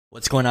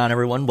What's going on,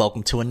 everyone?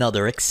 Welcome to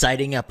another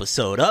exciting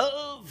episode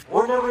of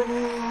Whatever News!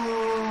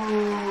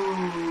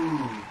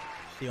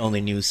 The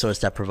only news source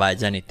that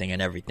provides anything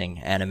and everything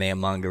anime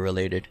and manga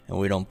related, and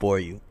we don't bore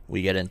you.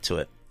 We get into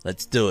it.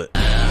 Let's do it.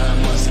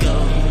 I must go,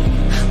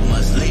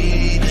 must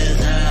leave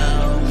this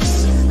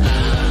house.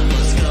 I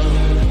must go,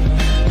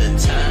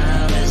 the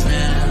time is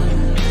now.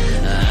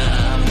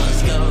 I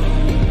must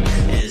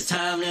go, it's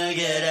time to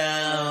get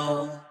out.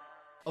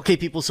 Okay,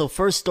 people, so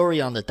first story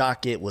on the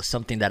docket was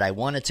something that I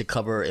wanted to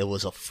cover. It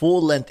was a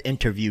full-length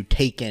interview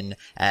taken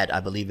at,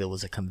 I believe it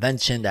was a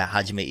convention that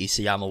Hajime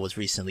Isayama was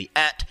recently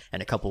at,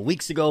 and a couple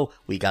weeks ago,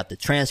 we got the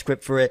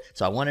transcript for it,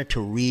 so I wanted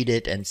to read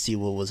it and see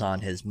what was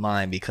on his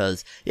mind,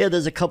 because, yeah,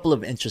 there's a couple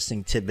of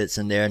interesting tidbits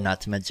in there, not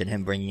to mention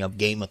him bringing up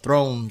Game of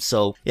Thrones,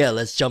 so, yeah,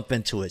 let's jump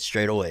into it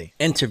straight away.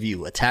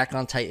 Interview: Attack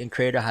on Titan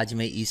creator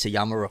Hajime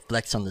Isayama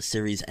reflects on the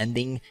series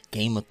ending,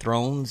 Game of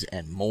Thrones,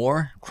 and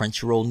more.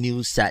 Crunchyroll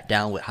News sat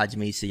down with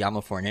Hajime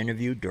Isayama for an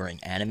interview during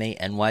Anime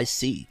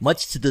NYC.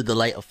 Much to the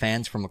delight of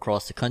fans from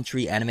across the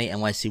country, Anime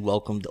NYC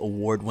welcomed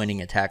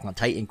award-winning Attack on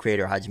Titan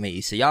creator Hajime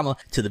Isayama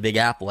to the Big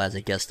Apple as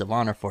a guest of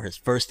honor for his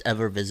first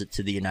ever visit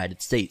to the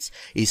United States.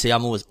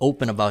 Isayama was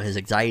open about his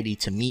anxiety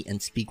to meet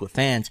and speak with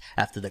fans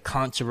after the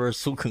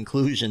controversial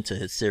conclusion to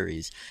his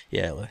series.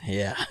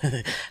 Yeah.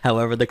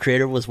 However, the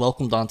creator was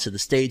welcomed onto the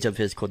stage of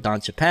his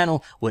Kodansha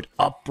panel with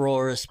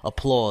uproarious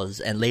applause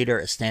and later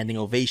a standing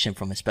ovation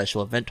from a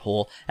special event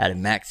hall at a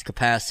max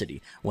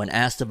capacity. When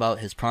asked about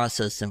his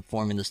process in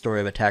forming the story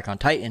of Attack on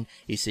Titan,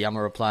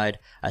 Isayama replied,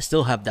 "I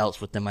still have doubts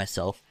within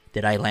myself.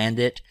 Did I land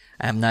it?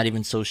 I am not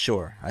even so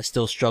sure. I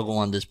still struggle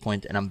on this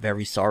point, and I'm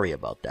very sorry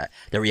about that."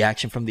 The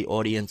reaction from the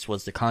audience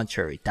was the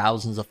contrary.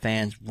 Thousands of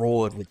fans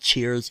roared with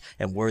cheers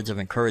and words of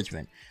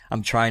encouragement.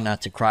 "I'm trying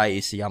not to cry,"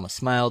 Isayama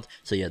smiled.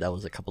 So yeah, that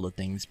was a couple of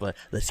things, but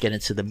let's get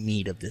into the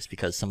meat of this,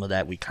 because some of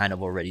that we kind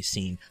of already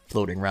seen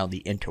floating around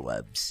the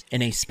interwebs.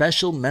 In a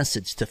special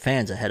message to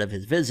fans ahead of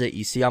his visit,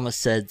 Isayama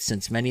said,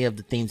 "Since many of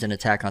the themes in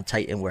Attack on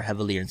Titan were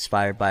heavily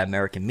inspired by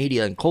American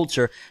media and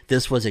culture,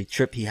 this was a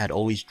trip he had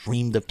always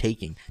dreamed of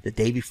taking." The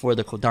day before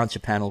the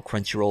Kodansha panel,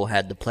 Crunchyroll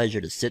had the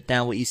pleasure to sit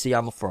down with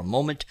Isayama for a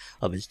moment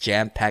of his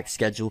jam-packed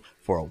schedule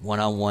for a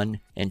one-on-one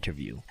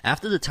interview.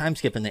 After the time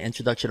skip and the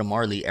introduction of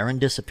Marley, Eren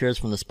disappears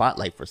from the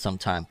spotlight for some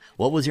time.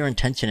 What was your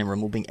intention in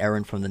removing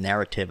Eren from the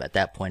narrative at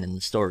that point in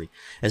the story?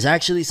 It's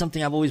actually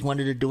something I've always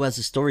wanted to do as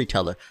a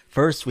storyteller.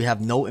 First, we have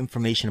no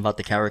information about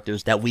the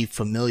characters that we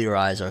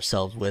familiarize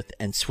ourselves with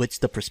and switch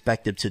the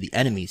perspective to the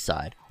enemy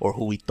side, or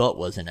who we thought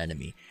was an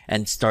enemy,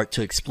 and start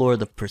to explore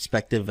the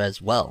perspective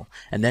as well.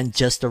 And then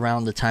just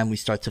around the time we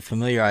start to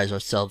familiarize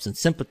ourselves and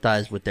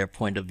sympathize with their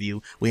point of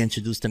view, we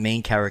introduce the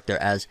main character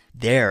as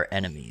their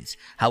enemies.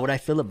 How would I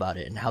feel about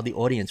it, and how the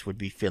audience would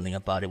be feeling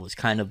about it was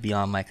kind of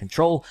beyond my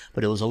control,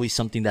 but it was always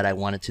something that I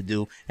wanted to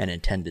do and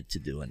intended to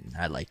do, and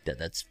I like that.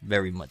 That's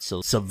very much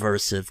so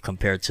subversive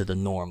compared to the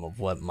norm of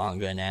what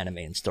manga and anime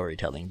and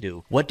storytelling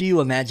do. What do you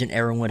imagine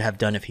Eren would have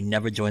done if he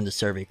never joined the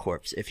Survey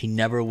Corps? If he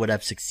never would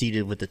have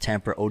succeeded with the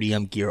Tamper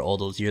ODM gear all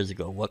those years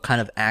ago? What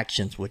kind of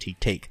actions would he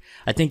take?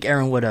 I think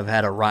Eren would have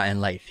had a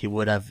rotten life. He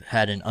would have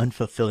had an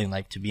unfulfilling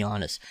life, to be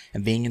honest.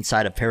 And being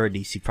inside of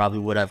Paradise, he probably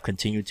would have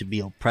continued to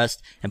be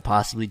oppressed and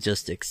possibly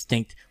just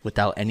extinct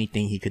without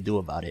anything he could do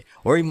about it.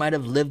 Or he might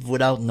have lived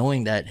without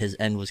knowing that his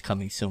end was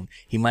coming soon.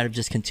 He might have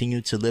just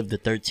continued to live the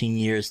 13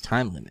 years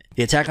time limit.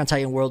 The Attack on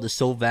Titan world is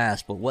so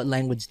vast, but what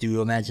language do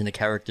you imagine the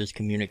characters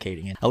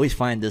communicating in? I always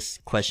find this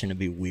question to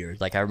be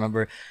weird. Like, I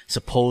remember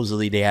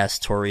supposedly they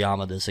asked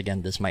Toriyama this.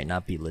 Again, this might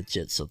not be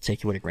legit, so take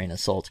it with a grain of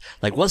salt.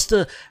 Like, what's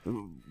the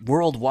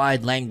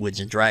worldwide language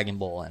in Dragon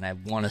Ball? And I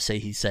want to say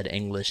he said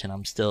English, and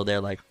I'm still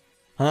there like,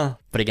 huh?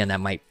 But again, that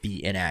might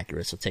be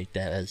inaccurate, so take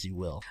that as you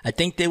will. I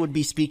think they would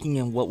be speaking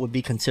in what would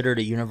be considered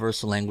a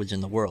universal language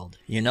in the world.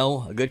 You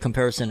know, a good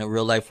comparison in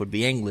real life would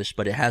be English,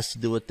 but it has to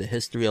do with the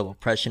history of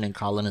oppression and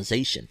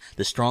colonization.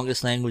 The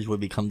strongest language would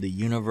become the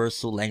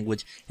universal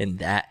language in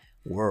that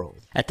world.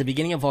 At the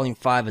beginning of Volume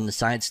 5 in the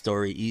side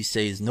story,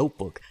 Issei's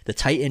notebook, the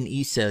Titan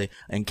Issei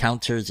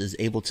encounters is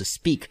able to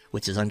speak,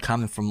 which is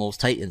uncommon for most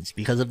Titans.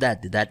 Because of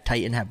that, did that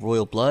Titan have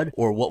royal blood,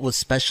 or what was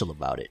special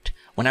about it?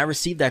 When I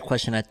received that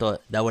question, I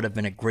thought that would have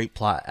been a great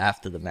plot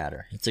after the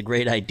matter. It's a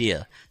great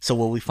idea. So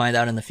will we find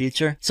out in the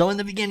future? So in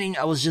the beginning,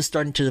 I was just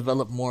starting to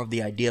develop more of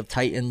the idea of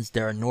Titans.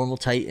 There are normal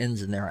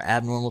Titans and there are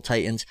abnormal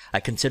Titans.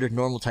 I considered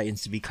normal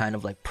Titans to be kind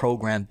of like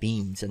programmed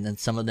beings, and then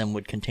some of them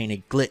would contain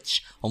a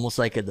glitch, almost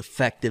like a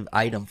defective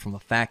item from a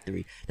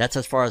factory. That's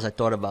as far as I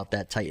thought about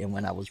that Titan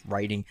when I was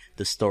writing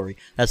the story.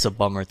 That's a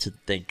bummer to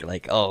think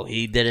like, oh,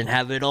 he didn't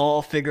have it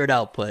all figured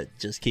out, but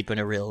just keeping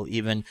it real.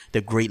 Even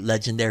the great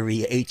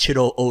legendary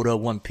Eiichiro Oda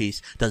One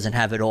Piece doesn't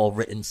have it all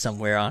written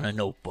somewhere on a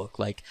notebook.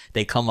 Like,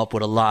 they come up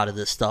with a lot of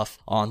this stuff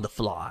on the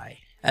fly.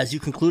 As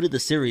you concluded the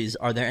series,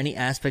 are there any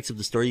aspects of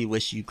the story you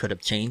wish you could have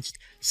changed?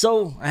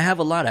 So, I have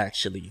a lot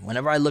actually.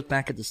 Whenever I look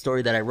back at the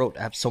story that I wrote,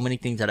 I have so many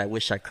things that I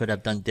wish I could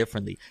have done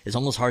differently. It's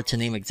almost hard to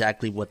name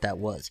exactly what that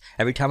was.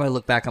 Every time I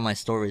look back on my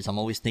stories, I'm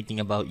always thinking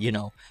about,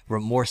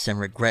 remorse and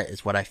regret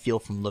is what I feel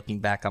from looking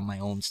back on my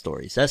own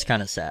stories. That's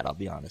kind of sad, I'll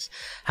be honest.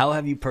 How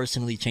have you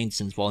personally changed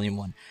since Volume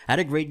 1? I had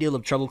a great deal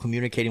of trouble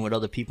communicating with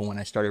other people when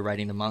I started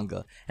writing the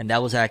manga, and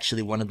that was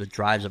actually one of the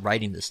drives of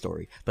writing this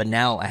story. But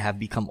now I have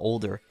become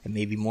older and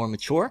maybe more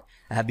mature.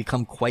 I have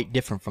become quite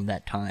different from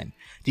that time.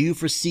 Do you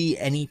foresee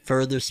any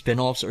further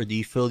spin-offs, or do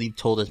you feel you've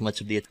told as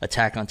much of the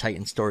Attack on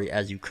Titan story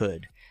as you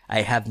could?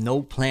 I have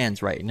no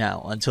plans right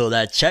now until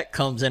that check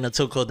comes in,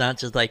 until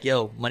Kodansha's like,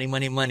 yo, money,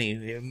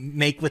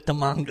 make with the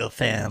manga,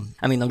 fam.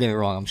 I mean, don't get me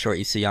wrong, I'm sure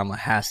Isayama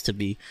has to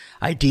be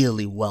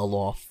ideally well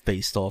off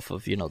based off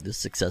of, the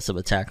success of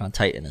Attack on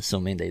Titan,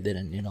 assuming they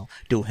didn't,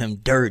 do him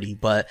dirty.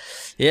 But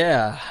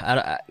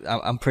yeah,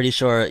 I'm pretty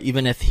sure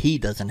even if he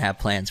doesn't have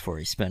plans for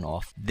a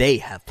spinoff, they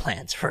have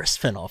plans for a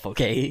spinoff,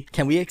 okay?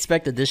 Can we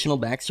expect additional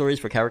backstories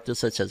for characters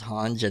such as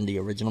Hange and the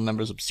original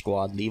members of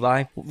Squad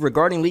Levi?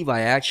 Regarding Levi,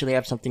 I actually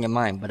have something in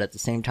mind, but at the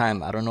same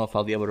time, I don't know if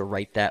I'll be able to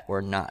write that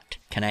or not.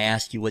 Can I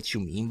ask you what you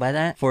mean by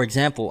that? For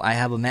example, I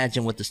have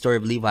imagined what the story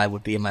of Levi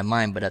would be in my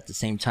mind, but at the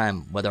same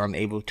time, whether I'm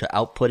able to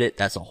output it,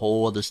 that's a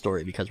whole other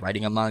story, because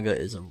writing a manga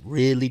is a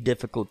really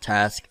difficult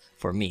task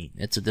for me.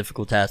 It's a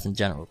difficult task in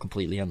general,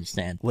 completely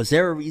understand. Was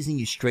there a reason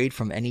you strayed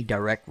from any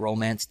direct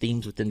romance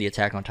themes within the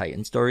Attack on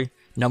Titan story?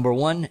 Number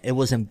one, it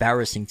was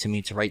embarrassing to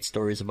me to write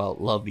stories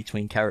about love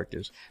between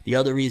characters. The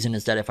other reason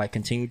is that if I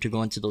continue to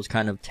go into those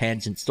kind of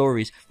tangent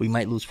stories, we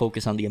might lose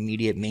focus on the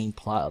immediate main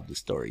plot of the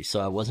story,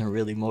 so I wasn't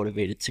really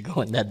motivated to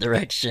go in that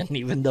direction,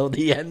 even though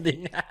the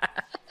ending...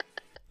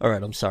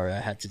 Alright, I'm sorry, I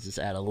had to just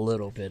add a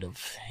little bit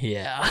of,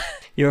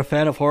 You're a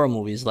fan of horror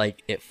movies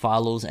like It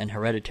Follows and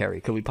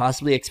Hereditary. Could we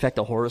possibly expect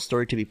a horror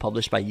story to be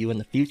published by you in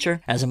the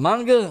future? As a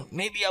manga,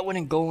 maybe I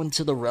wouldn't go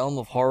into the realm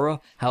of horror.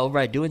 However,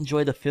 I do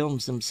enjoy the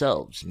films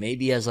themselves,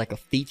 maybe as like a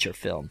feature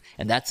film,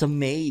 and that's a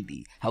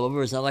maybe.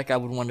 However, it's not like I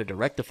would want to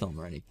direct a film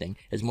or anything.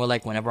 It's more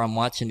like whenever I'm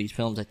watching these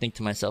films, I think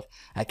to myself,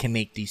 I can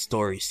make these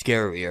stories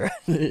scarier.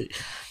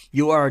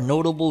 You are a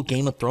notable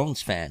Game of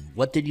Thrones fan.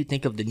 What did you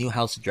think of the new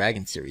House of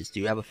Dragon series? Do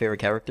you have a favorite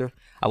character?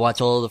 I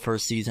watched all of the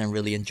first season and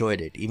really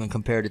enjoyed it, even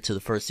compared it to the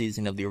first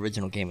season of the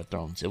original Game of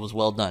Thrones. It was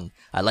well done.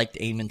 I liked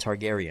Aemon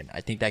Targaryen. I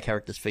think that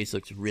character's face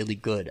looks really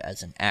good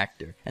as an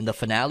actor. And the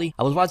finale?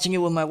 I was watching it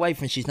with my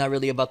wife and she's not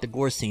really about the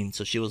gore scene,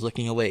 so she was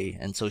looking away.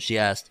 And so she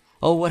asked,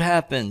 "Oh, what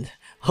happened?"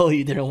 "Oh,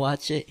 you didn't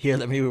watch it? Here,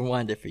 let me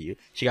rewind it for you."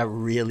 She got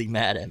really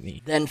mad at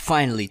me. Then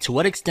finally, to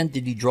what extent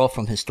did you draw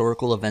from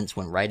historical events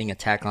when writing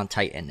Attack on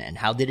Titan, and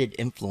how did it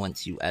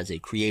influence you as a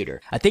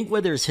creator? I think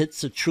where there's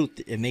hits of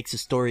truth, it makes a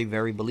story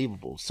very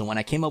believable. So when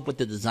I came up with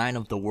the design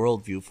of the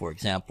worldview, for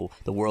example,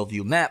 the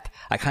worldview map,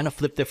 I kind of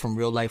flipped it from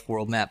real life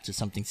world map to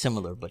something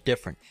similar but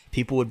different.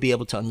 People would be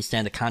able to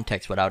understand the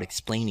context without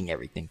explaining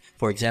everything.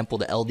 For example,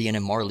 the Eldian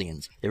and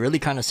Marleyans. They're really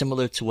kind of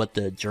similar to what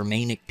the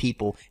Germanic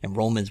people and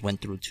Romans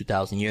went through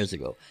 2,000 years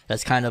ago.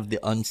 That's kind of the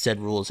unsaid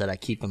rules that I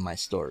keep in my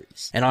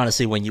stories. And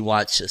honestly, when you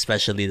watch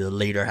especially the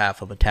later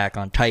half of Attack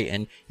on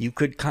Titan, you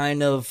could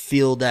kind of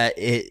feel that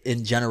it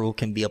in general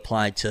can be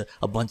applied to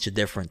a bunch of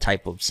different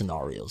type of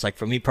scenarios. Like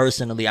for me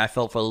personally, I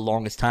felt for the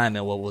longest time,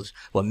 and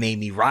what made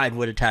me ride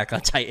with Attack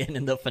on Titan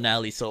in the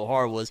finale so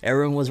hard was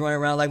Eren was running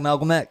around like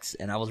Malcolm X,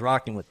 and I was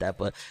rocking with that.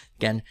 But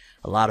again,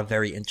 a lot of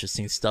very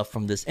interesting stuff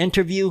from this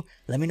interview.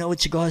 Let me know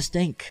what you guys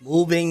think.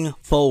 Moving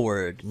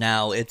forward,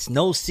 now it's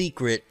no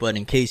secret, but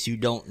in case you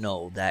don't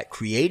know, that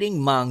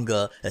creating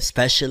manga,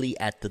 especially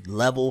at the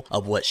level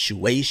of what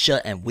Shueisha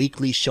and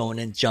Weekly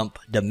Shonen Jump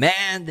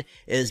demand,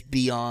 is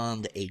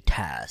beyond a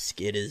task.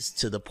 It is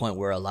to the point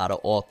where a lot of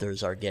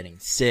authors are getting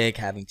sick,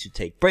 having to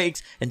take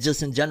breaks, and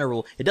just in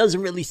general, it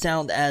doesn't really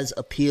sound as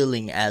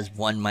appealing as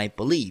one might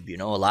believe.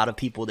 A lot of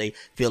people, they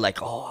feel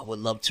like, oh, I would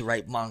love to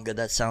write manga.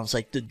 That sounds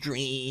like the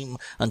dream.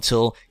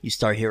 Until you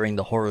start hearing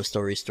the horror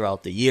stories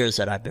throughout the years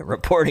that I've been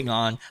reporting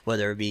on,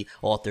 whether it be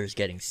authors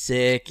getting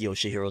sick,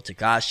 Yoshihiro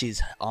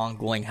Tagashi's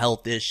ongoing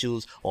health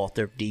issues,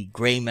 author D.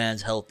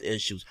 Grayman's health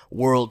issues,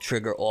 World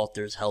Trigger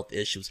authors' health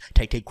issues,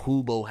 Tite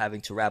Kubo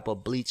having to wrap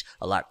up Bleach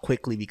a lot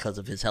quickly because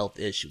of his health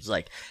issues.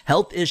 Like,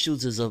 health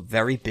issues is a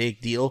very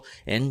big deal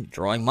in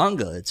drawing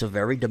manga. It's a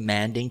very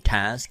demanding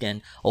task,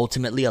 and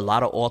ultimately a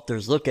lot of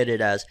authors look at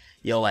it as,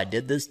 yo, I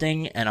did this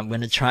thing and I'm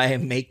going to try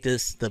and make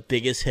this the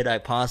biggest hit I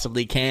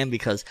possibly can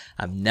because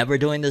I'm never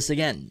doing this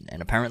again.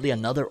 And apparently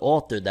another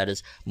author that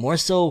is more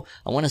so,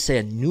 I want to say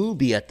a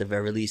newbie at the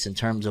very least in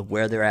terms of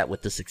where they're at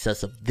with the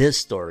success of this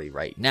story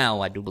right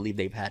now. I do believe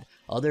they've had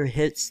other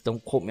hits.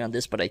 Don't quote me on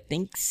this, but I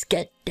think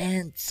Sket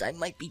Dance. I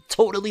might be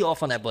totally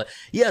off on that. But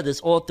yeah, this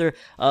author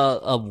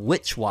of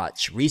Witch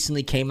Watch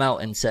recently came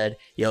out and said,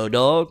 yo,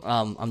 dog,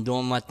 I'm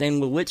doing my thing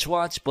with Witch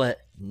Watch,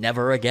 but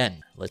never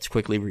again. Let's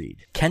quickly read.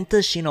 Kenta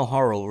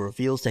Shinohara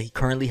reveals that he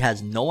currently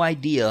has no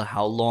idea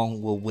how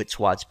long will Witch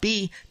Watch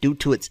be due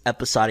to its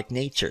episodic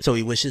nature. So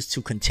he wishes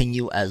to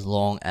continue as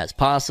long as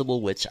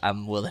possible, which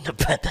I'm willing to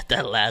bet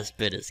that last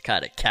bit is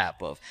kind of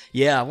cap of,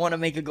 yeah, I want to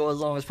make it go as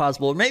long as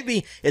possible. Or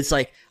maybe it's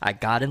like, I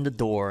got in the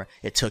door,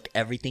 it took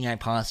everything I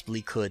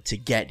possibly could to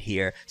get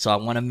here, so I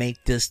want to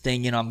make this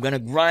thing, I'm going to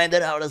grind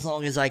it out as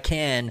long as I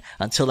can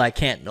until I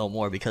can't no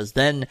more, because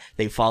then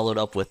they followed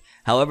up with,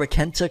 however,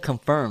 Kenta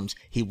confirms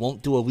he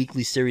won't do a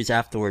weekly series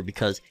afterward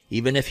because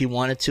even if he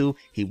wanted to,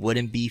 he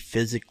wouldn't be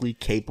physically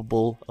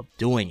capable of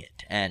doing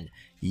it. And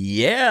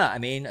yeah, I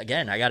mean,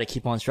 again, I got to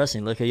keep on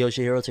stressing. Look at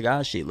Yoshihiro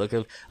Togashi. Look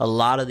at a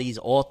lot of these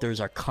authors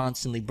are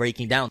constantly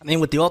breaking down. I mean,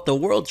 with the author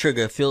World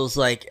Trigger, it feels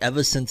like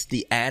ever since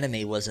the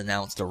anime was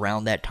announced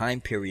around that time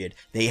period,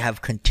 they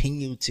have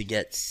continued to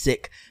get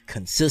sick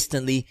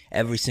consistently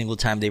every single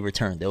time they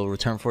return. They'll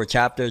return for a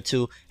chapter or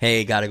two.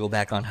 Hey, got to go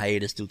back on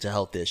hiatus due to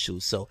health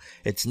issues. So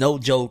it's no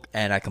joke,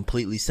 and I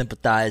completely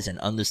sympathize and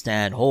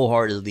understand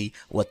wholeheartedly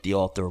what the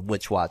author of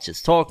Witch Watch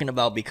is talking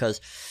about, because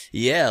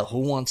yeah, who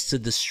wants to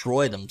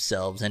destroy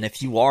themselves? And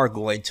if you are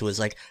going to, it's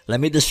like,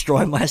 let me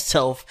destroy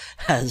myself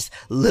as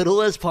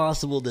little as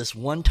possible this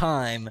one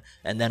time,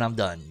 and then I'm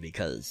done.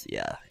 Because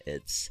yeah,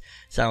 it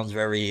sounds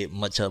very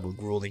much of a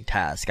grueling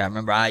task. I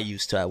remember I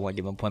used to at one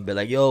given point be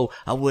like, yo,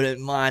 I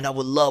wouldn't mind, I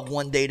would love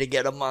one day to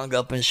get a manga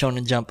up in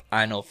Shonen Jump.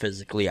 I know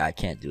physically I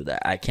can't do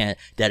that. I can't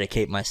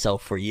dedicate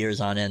myself for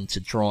years on end to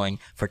drawing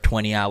for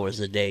 20 hours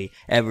a day,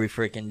 every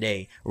freaking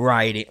day,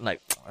 writing.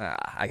 Like,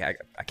 I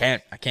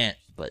can't.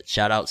 But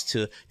shout outs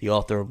to the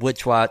author of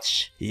Witch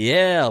Watch.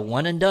 Yeah,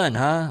 one and done,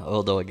 huh?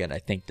 Although again, I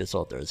think this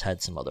author has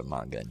had some other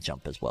manga and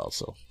Jump as well.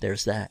 So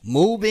there's that.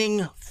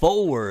 Moving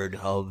forward,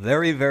 a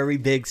very, very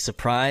big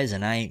surprise,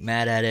 and I ain't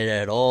mad at it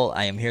at all.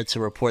 I am here to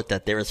report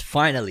that there is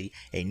finally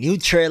a new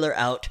trailer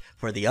out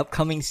for the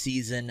upcoming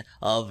season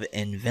of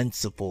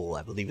Invincible.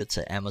 I believe it's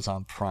an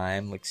Amazon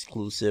Prime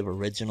exclusive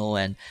original,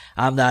 and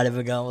I'm not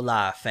even gonna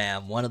lie,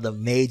 fam. One of the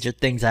major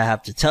things I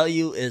have to tell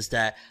you is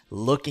that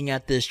looking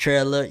at this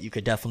trailer, you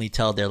could definitely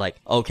tell they're like,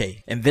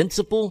 okay,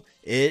 Invincible,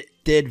 it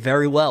did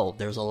very well.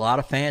 There's a lot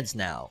of fans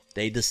now.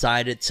 They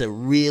decided to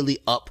really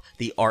up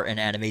the art and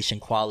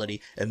animation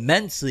quality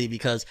immensely,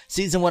 because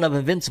season 1 of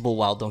Invincible,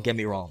 while don't get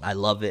me wrong, I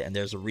love it, and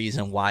there's a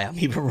reason why I'm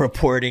even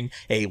reporting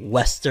a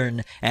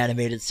Western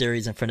animated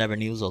series in Forever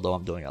News, although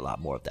I'm doing a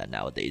lot more of that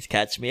nowadays.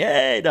 Catch me,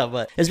 hey, no,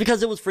 but it's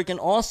because it was freaking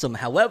awesome.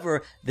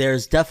 However,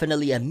 there's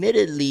definitely,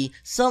 admittedly,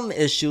 some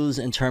issues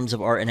in terms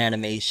of art and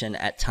animation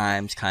at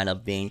times kind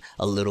of being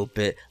a little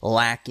bit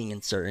lacking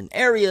in certain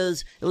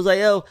areas. It was like,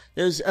 yo,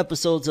 there's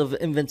episodes of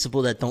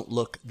Invincible that don't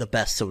look the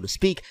best, so to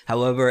speak.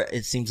 However,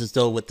 it seems as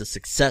though with the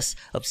success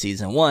of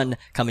season 1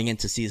 coming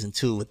into season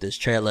 2 with this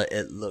trailer,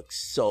 it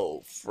looks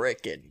so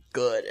freaking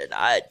good, and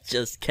I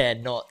just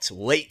cannot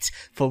wait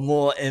for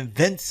more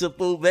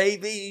Invincible,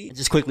 baby. And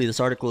just quickly,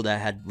 this article that I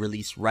had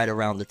released right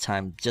around the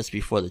time just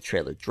before the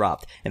trailer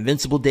dropped.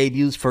 Invincible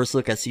debuts, first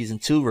look at season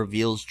 2,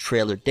 reveals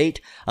trailer date.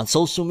 On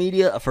social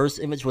media, a first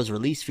image was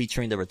released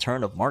featuring the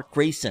return of Mark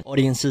Grayson.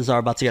 Audiences are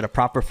about to get a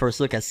proper first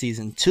look at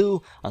season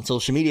 2. On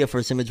social media,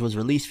 first image was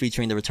released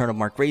featuring the return of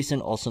Mark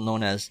Grayson, also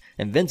known as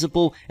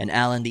Invincible, and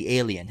Alan the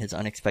Alien, his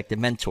unexpected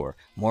mentor.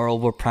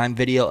 Moreover, Prime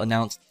Video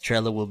announced the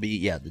trailer will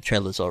be, the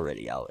trailer's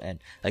already out. And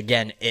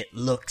again, it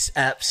looks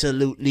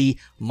absolutely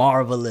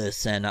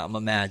marvelous, and I'm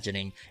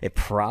imagining it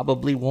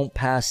probably won't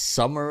pass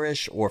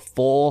summerish or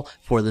fall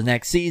for the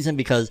next season,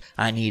 because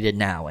I need it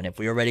now. And if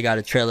we already got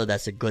a trailer,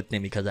 that's a good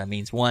thing, because that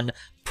means, one,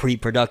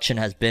 pre-production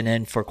has been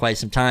in for quite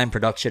some time.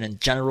 Production in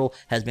general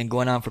has been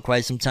going on for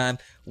quite some time.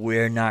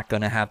 We're not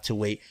going to have to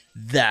wait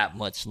that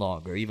much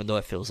longer, even though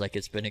it feels like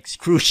it's been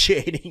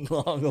excruciating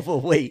long of a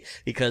wait,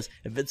 because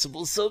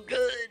Invincible's so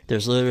good.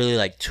 There's literally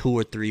like 2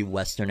 or 3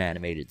 Western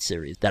animated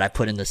series that I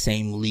put in the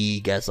same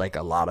league as like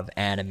a lot of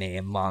anime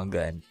and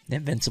manga, and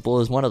Invincible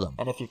is one of them.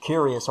 And if you're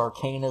curious,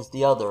 Arcane is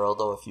the other,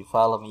 although if you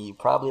follow me, you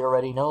probably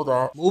already know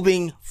that.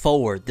 Moving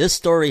forward, this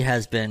story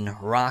has been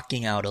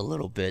rocking out a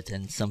little bit,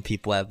 and some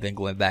people have been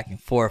going back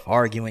and forth,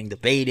 arguing,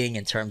 debating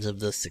in terms of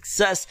the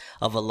success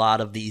of a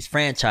lot of these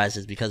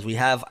franchises, because we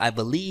have, I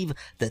believe,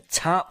 the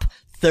top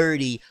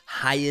 30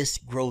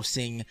 highest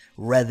grossing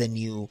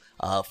revenue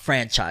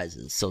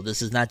franchises. So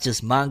this is not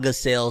just manga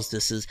sales.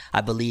 This is,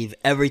 I believe,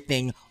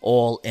 everything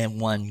all in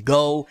one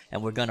go.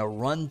 And we're going to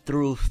run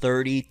through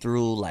 30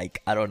 through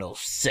like, I don't know,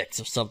 6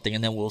 or something.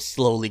 And then we'll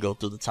slowly go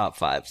through the top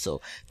 5.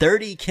 So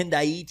 30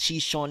 Kendaiichi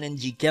Shonen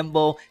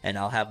Jikembo. And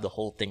I'll have the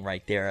whole thing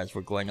right there as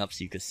we're going up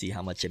so you can see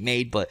how much it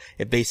made. But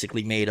it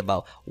basically made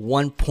about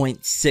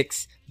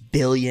 1.6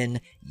 billion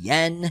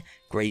yen.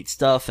 Great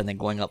stuff. And then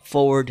going up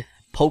forward,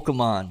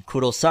 Pokemon,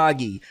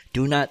 Kurosagi,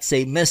 Do Not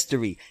Say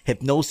Mystery,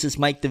 Hypnosis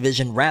Mic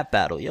Division Rap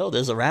Battle. Yo,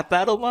 there's a rap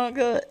battle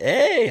manga?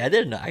 Hey, I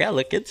didn't know. I gotta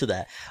look into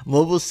that.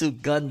 Mobile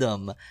Suit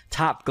Gundam,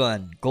 Top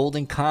Gun,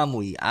 Golden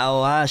Kamui,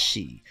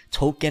 Aoashi,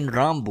 Token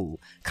Rambu,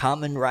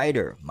 Kamen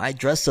Rider, My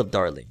Dress Up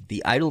Darling,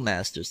 the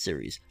Idolmaster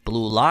series,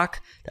 Blue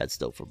Lock, that's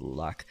dope for Blue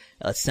Lock,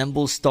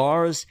 Assemble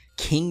Stars,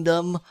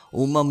 Kingdom,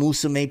 Uma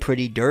Musume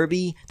Pretty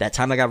Derby, That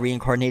Time I Got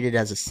Reincarnated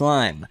as a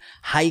Slime,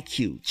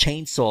 Haikyuu,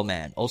 Chainsaw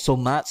Man,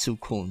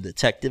 Osomatsu-kun,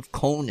 Detective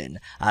Conan,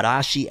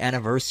 Arashi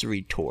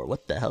Anniversary Tour.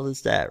 What the hell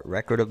is that?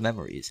 Record of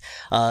Memories.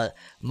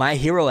 My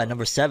Hero at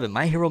number 7.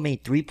 My Hero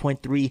made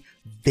 3.3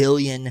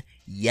 billion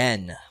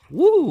yen.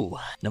 Woo!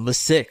 Number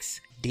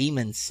 6,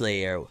 Demon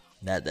Slayer.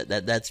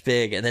 That's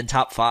big. And then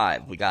top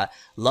 5, we got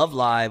Love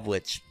Live,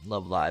 which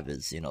Love Live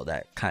is, you know,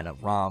 that kind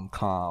of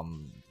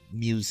rom-com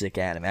music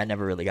anime. I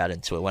never really got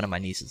into it. One of my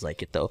nieces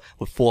like it though,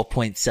 with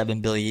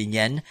 4.7 billion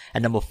yen.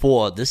 And number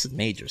 4, this is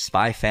major,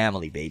 Spy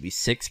Family, baby,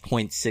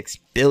 6.6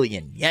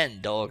 billion yen,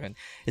 dog. And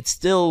it's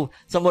still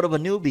somewhat of a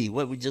newbie.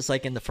 What, we just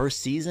like in the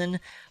first season,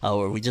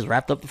 or we just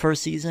wrapped up the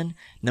first season.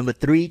 Number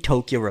 3,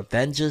 Tokyo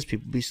Revengers.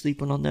 People be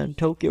sleeping on that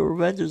Tokyo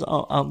Revengers.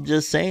 I'm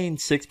just saying,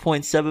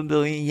 6.7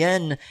 billion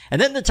yen. And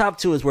then the top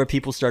 2 is where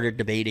people started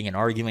debating and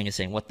arguing and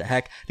saying, what the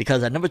heck?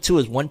 Because at number 2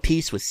 is One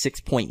Piece with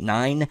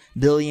 6.9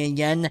 billion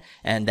yen.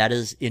 And that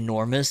is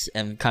enormous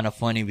and kind of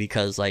funny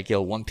because, like,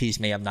 yo, One Piece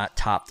may have not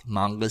topped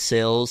manga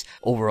sales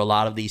over a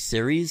lot of these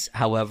series.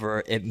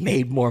 However, it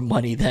made more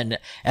money than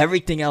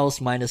everything else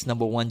minus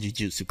number 1,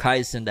 Jujutsu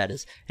Kaisen. That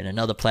is in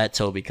another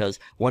plateau because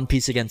One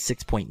Piece again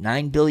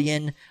 6.9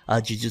 billion,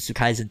 Jujutsu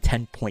Kaisen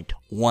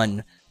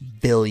 10.1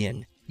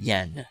 billion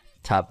yen.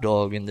 Top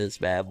dog in this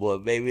bad boy,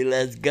 baby.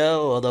 Let's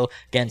go. Although,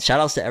 again,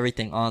 shout outs to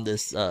everything on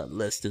this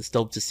list. It's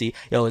dope to see.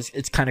 Yo,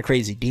 it's kind of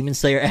crazy. Demon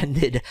Slayer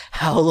ended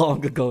how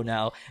long ago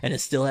now? And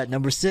it's still at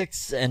number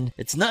 6. And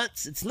it's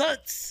nuts. It's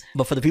nuts.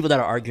 But for the people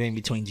that are arguing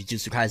between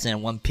Jujutsu Kaisen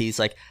and One Piece,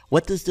 like,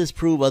 what does this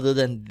prove other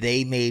than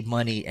they made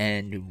money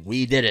and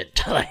we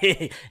didn't?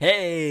 Like,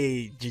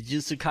 hey,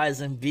 Jujutsu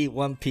Kaisen beat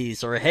One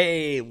Piece. Or,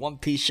 hey, One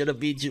Piece should have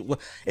beat you.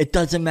 It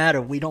doesn't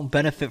matter. We don't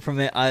benefit from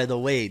it either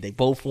way. They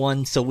both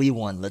won, so we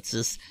won. Let's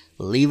just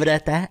leave it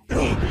at that.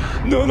 No.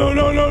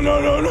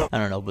 I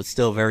don't know, but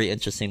still very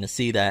interesting to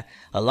see that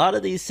a lot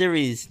of these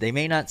series, they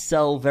may not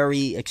sell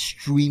very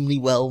extremely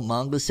well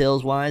manga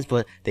sales wise,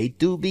 but they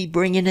do be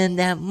bringing in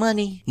that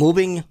money.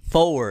 Moving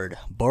forward,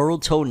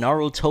 Boruto,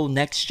 Naruto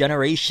Next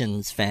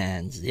Generations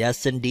fans.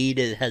 Yes, indeed,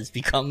 it has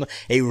become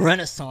a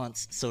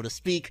renaissance, so to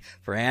speak,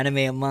 for anime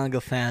and manga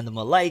fandom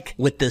alike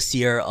with this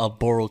year of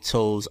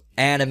Boruto's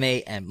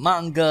anime and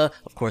manga.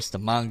 Of course, the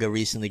manga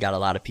recently got a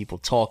lot of people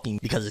talking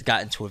because it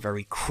got into a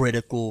very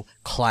critical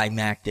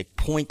climactic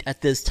point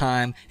at this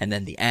time, and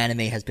then the anime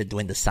has been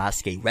doing the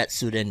Sasuke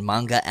Retsuden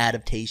manga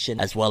adaptation,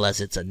 as well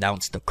as it's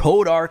announced the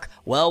Code Arc.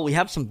 Well, we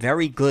have some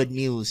very good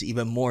news,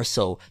 even more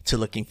so to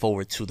looking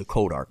forward to the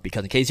Code Arc,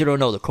 because in case you don't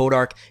know, the Code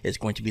Arc is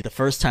going to be the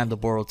first time the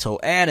Boruto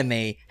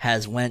anime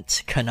has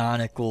went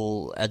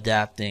canonical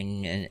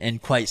adapting in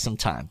quite some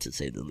time, to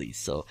say the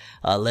least. So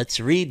let's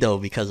read though,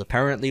 because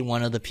apparently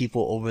one of the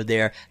people over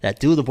there that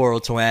do the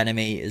Boruto anime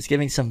is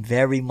giving some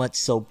very much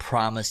so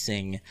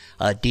promising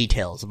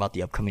details about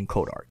the upcoming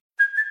Code Arc.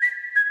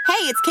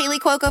 Hey, it's Kaylee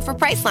Cuoco for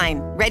Priceline.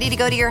 Ready to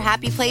go to your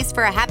happy place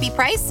for a happy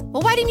price?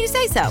 Well, why didn't you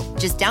say so?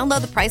 Just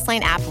download the Priceline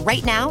app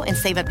right now and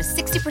save up to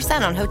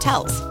 60% on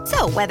hotels.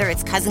 So whether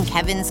it's Cousin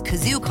Kevin's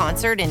Kazoo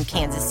Concert in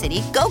Kansas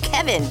City, go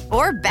Kevin,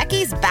 or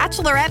Becky's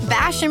Bachelorette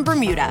Bash in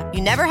Bermuda,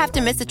 you never have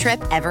to miss a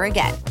trip ever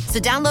again. So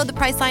download the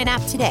Priceline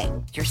app today.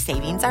 Your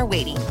savings are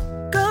waiting.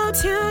 Go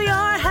to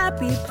your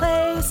happy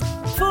place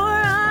for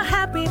a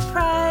happy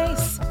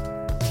price.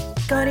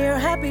 Go to your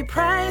happy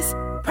price,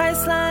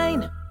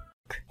 Priceline.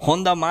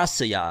 Honda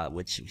Masaya,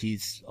 which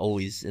he's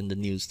always in the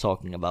news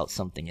talking about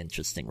something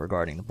interesting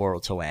regarding the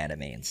Boruto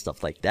anime and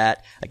stuff like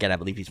that. Again, I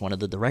believe he's one of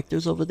the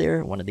directors over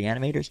there, one of the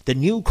animators. The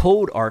new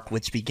Code Arc,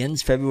 which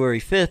begins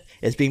February 5th,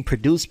 is being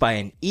produced by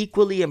an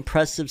equally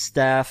impressive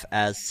staff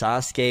as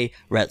Sasuke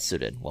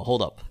Retsuden. Well,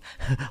 hold up.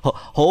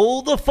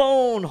 Hold the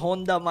phone,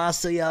 Honda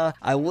Masaya.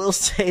 I will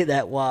say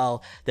that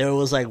while there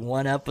was like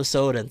one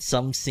episode and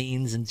some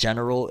scenes in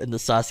general in the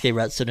Sasuke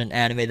Retsuden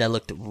anime that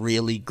looked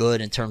really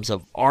good in terms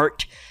of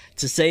art,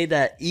 to say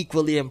that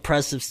equally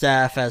impressive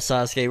staff as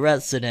Sasuke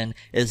Retsuden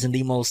isn't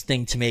the most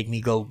thing to make me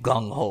go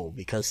gung-ho,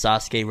 because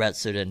Sasuke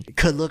Retsuden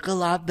could look a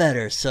lot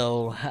better,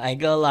 so I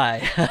ain't gonna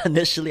lie.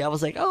 Initially, I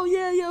was like, oh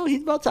yeah, yo,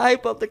 he's about to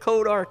hype up the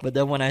Code Arc, but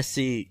then when I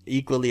see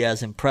equally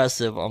as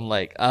impressive, I'm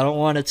like, I don't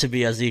want it to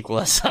be as equal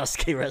as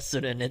Sasuke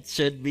Retsuden. It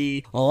should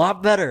be a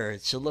lot better.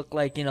 It should look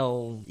like, you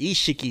know,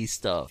 Ishiki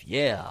stuff,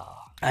 yeah.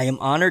 I am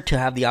honored to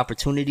have the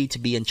opportunity to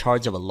be in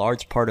charge of a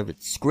large part of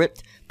its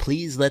script.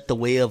 Please let the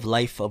way of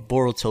life of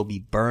Boruto be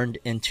burned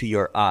into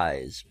your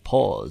eyes.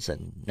 Pause.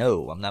 And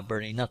no, I'm not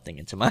burning nothing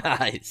into my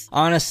eyes.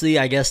 Honestly,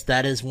 I guess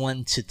that is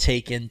one to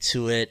take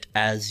into it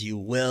as you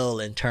will,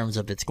 in terms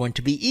of it's going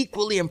to be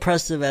equally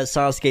impressive as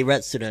Sasuke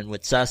Retsuden,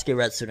 which Sasuke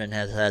Retsuden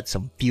has had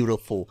some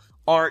beautiful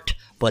art,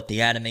 but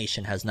the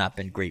animation has not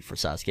been great for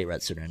Sasuke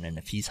Retsuden. And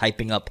if he's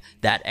hyping up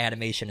that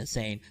animation and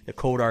saying the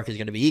Code Arc is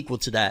going to be equal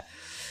to that,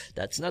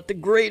 That's not the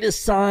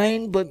greatest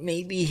sign, but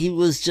maybe he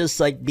was just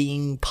like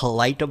being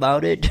polite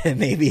about it.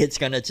 Maybe it's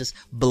gonna just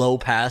blow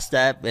past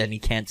that and he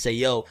can't say,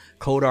 yo,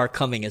 Kodar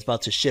coming is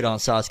about to shit on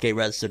Sasuke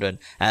Retsuden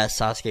as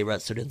Sasuke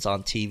Retsuden's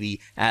on TV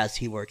as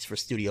he works for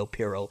Studio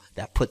Pierrot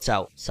that puts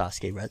out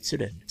Sasuke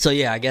Retsuden. So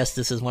yeah, I guess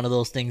this is one of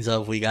those things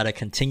of we gotta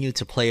continue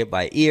to play it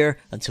by ear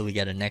until we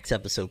get a next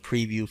episode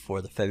preview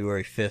for the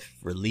February 5th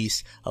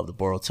release of the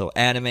Boruto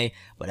anime.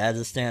 But as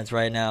it stands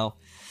right now,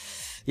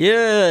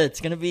 yeah,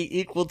 it's gonna be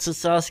equal to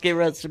Sasuke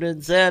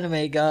Retsuden's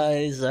anime,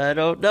 guys. I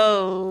don't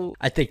know.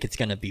 I think it's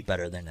gonna be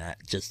better than that,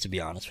 just to be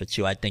honest with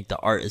you. I think the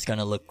art is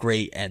gonna look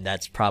great, and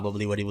that's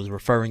probably what he was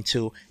referring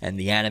to. And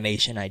the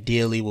animation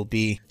ideally will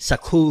be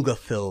Sakuga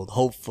filled,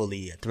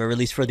 hopefully, at the very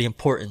least for the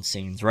important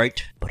scenes,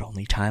 right? But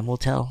only time will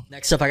tell.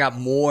 Next up, I got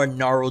more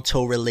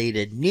Naruto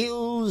related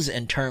news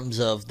in terms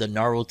of the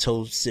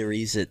Naruto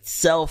series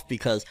itself,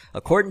 because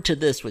according to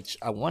this, which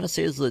I want to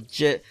say is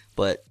legit,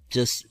 but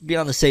just be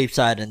on the safe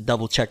side and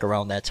double check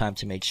around that time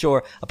to make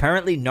sure.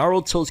 Apparently,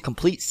 Naruto's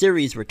complete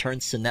series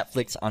returns to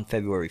Netflix on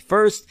February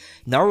 1st.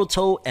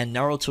 Naruto and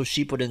Naruto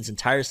Shippuden's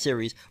entire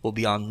series will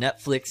be on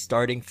Netflix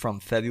starting from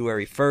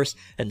February 1st,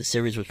 and the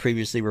series was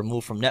previously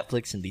removed from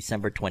Netflix in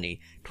December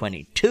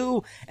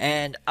 2022.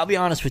 And I'll be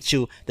honest with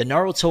you, the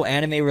Naruto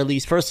anime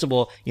release, first of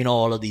all, you know,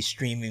 all of these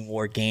streaming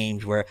war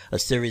games where a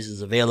series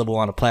is available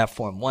on a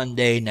platform one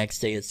day, next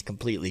day it's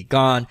completely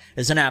gone.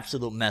 It's an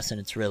absolute mess and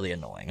it's really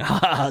annoying.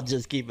 I'll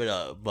just keep it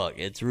a buck.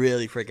 It's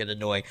really freaking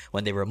annoying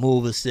when they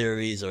remove a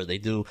series or they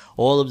do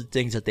all of the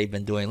things that they've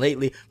been doing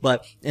lately.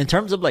 But in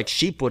terms of like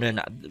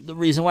Shippuden, the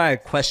reason why I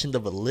question the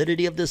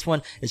validity of this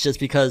one is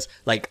just because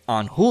like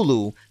on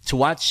Hulu, to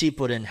watch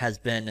Shippuden has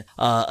been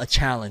a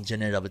challenge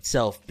in and of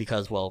itself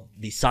because, well,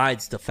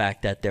 besides the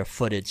fact that their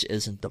footage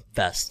isn't the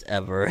best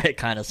ever, it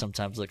kind of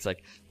sometimes looks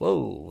like,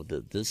 whoa,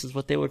 this is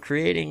what they were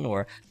creating,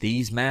 or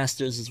these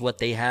masters is what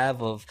they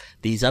have of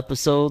these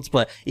episodes.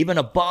 But even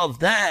above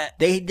that,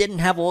 they didn't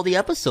have all the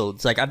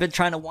episodes. Like, I've been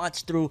trying to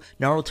watch through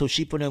Naruto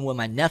Shippuden with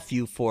my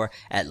nephew for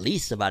at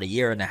least about a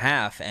year and a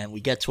half, and we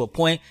get to a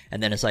point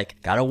and then it's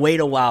like, gotta wait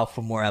a while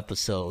for more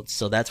episodes.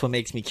 So that's what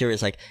makes me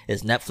curious. Like,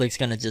 is Netflix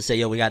gonna just say,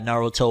 yo, we got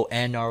Naruto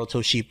and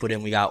Naruto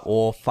Shippuden, we got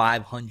all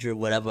 500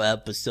 whatever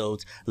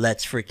episodes,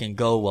 let's freaking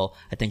go. Well,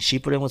 I think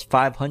Shippuden was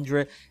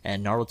 500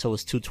 and Naruto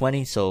was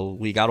 220, so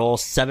we got all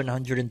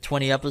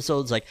 720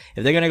 episodes. Like,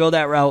 if they're gonna go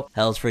that route,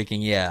 hell's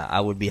freaking yeah, I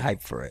would be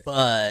hyped for it.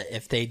 But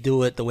if they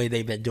do it the way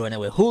they've been doing it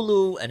with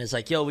Hulu, and it's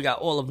like, yo, we got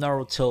all of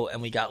Naruto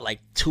and we got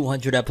like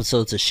 200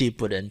 episodes of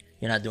Shippuden,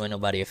 you're not doing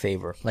nobody a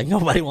favor. Like,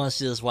 nobody wants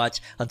to just watch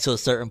until a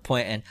certain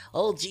point and,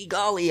 oh, gee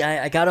golly,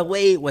 I gotta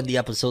wait when the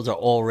episodes are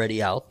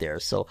already out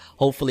there. So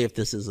hopefully if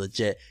this is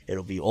legit,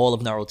 it'll be all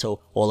of Naruto,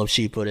 all of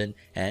Shippuden,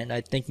 and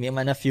I think me and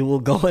my nephew will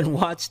go and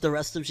watch the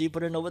rest of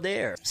Shippuden over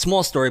there.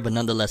 Small story, but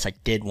nonetheless, I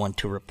did want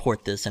to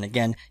report this, and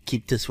again,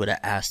 keep this with an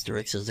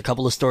asterisk. There's a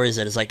couple of stories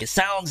that is like, it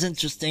sounds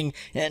interesting,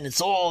 and it's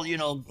all, you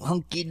know,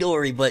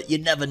 hunky-dory, but you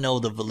never know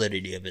the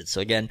validity of it.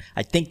 So again,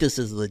 I think this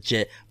is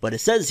legit, but it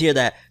says here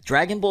that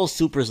Dragon Ball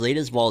Super's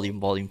latest volume,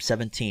 Volume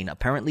 17,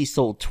 apparently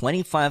sold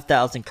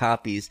 25,000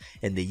 copies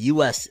in the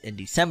US in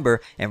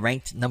December and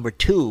ranked number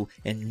 2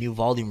 in new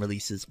volume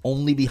releases,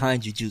 only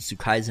behind Jujutsu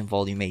Kaisen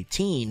Volume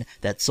 18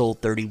 that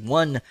sold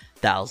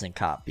 31,000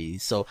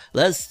 copies. So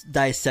let's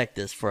dissect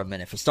this for a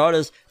minute. For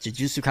starters,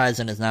 Jujutsu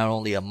Kaisen is not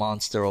only a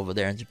monster over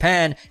there in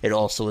Japan, it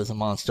also is a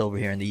monster over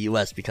here in the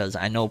US, because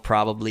I know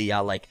probably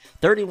y'all like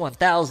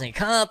 31,000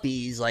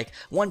 copies, like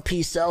One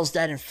Piece sells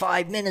that in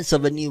 5 minutes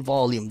of a new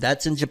volume.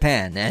 That's in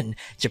Japan, and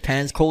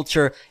Japan's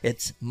culture,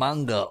 it's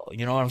manga,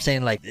 you know what I'm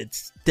saying? Like,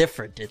 it's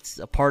different. It's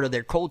a part of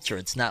their culture.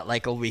 It's not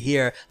like over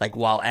here, like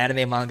while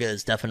anime manga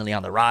is definitely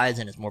on the rise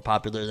and it's more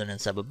popular than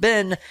it's ever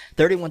been,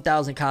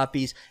 31,000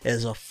 copies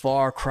is a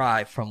far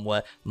cry from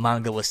what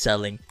manga was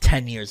selling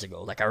 10 years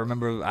ago. Like, I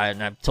remember,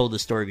 and I've told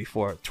this story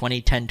before,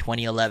 2010,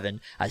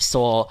 2011, I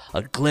saw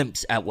a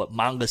glimpse at what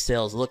manga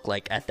sales looked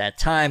like at that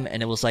time,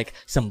 and it was like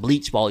some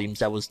Bleach volumes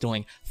that was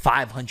doing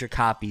 500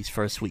 copies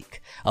first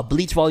week. A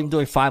Bleach volume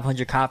doing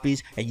 500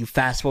 copies, and you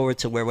fast forward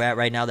to where we're at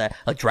right now, that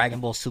a Dragon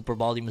Ball Super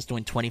volume is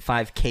doing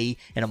 25k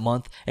in a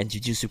month, and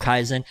Jujutsu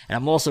Kaisen. And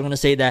I'm also going to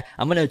say that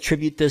I'm going to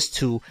attribute this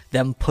to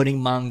them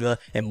putting manga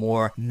in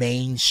more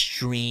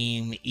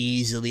mainstream,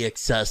 easily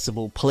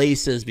accessible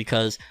places,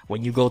 because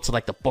when you go to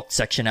like the book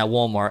section at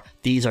Walmart,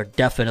 these are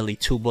definitely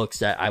two books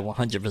that I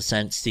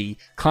 100% see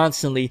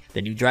constantly,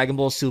 the new Dragon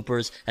Ball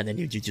Supers and the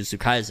new Jujutsu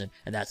Kaisen.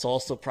 And that's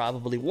also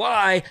probably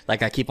why,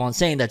 like I keep on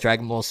saying, that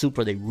Dragon Ball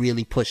Super, they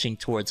really pushing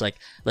towards like,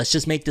 let's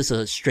just make this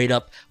a straight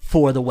up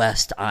for the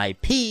West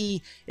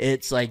IP.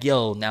 It's like,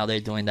 yo, now they're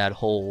doing that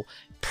whole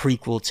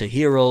prequel to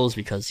Heroes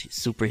because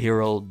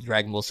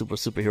Dragon Ball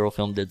Superhero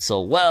film did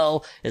so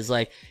well. It's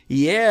like,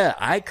 yeah,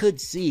 I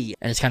could see,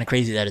 and it's kind of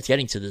crazy that it's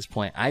getting to this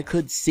point, I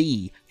could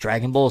see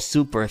Dragon Ball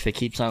Super, if it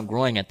keeps on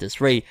growing at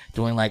this rate,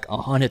 doing like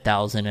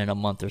 100,000 in a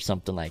month or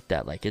something like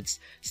that. Like, it's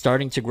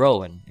starting to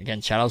grow. And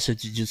again, shout out to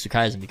Jujutsu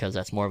Kaisen because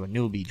that's more of a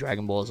newbie.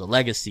 Dragon Ball is a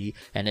legacy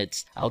and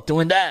it's out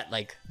doing that.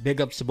 Like,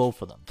 big ups to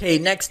both of them. Okay,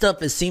 next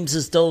up, it seems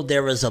as though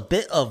there is a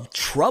bit of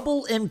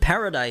trouble in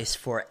paradise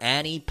for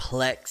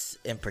Aniplex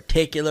in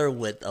particular,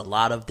 with a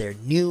lot of their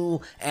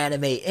new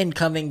anime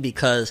incoming,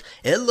 because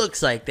it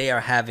looks like they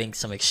are having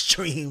some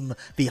extreme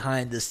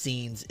behind the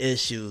scenes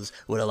issues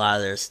with a lot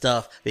of their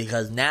stuff,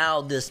 because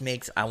now this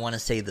makes, I want to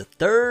say, the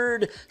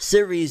third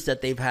series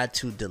that they've had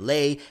to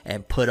delay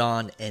and put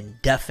on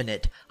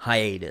indefinite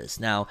hiatus.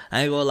 Now,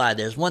 I ain't gonna lie,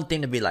 there's one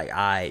thing to be like,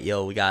 alright,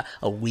 yo, we got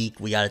a week,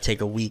 we gotta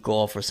take a week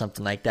off or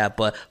something like that,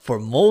 but for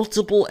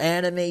multiple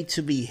anime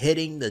to be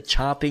hitting the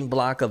chopping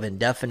block of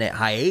indefinite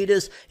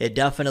hiatus, it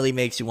definitely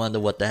makes you wonder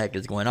what the heck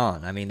is going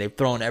on. I mean, they've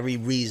thrown every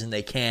reason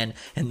they can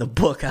in the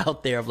book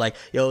out there of like,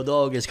 yo,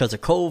 dog, it's because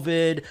of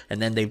COVID,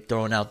 and then they've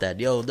thrown out that,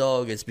 yo,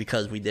 dog, it's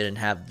because we didn't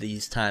have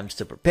these times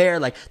to prepare.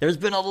 Like, there's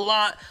been a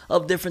lot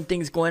of different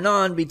things going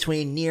on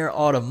between Nier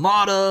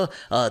Automata,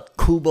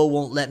 Kubo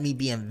Won't Let Me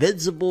Be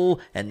Invisible,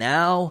 and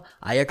now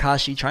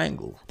Ayakashi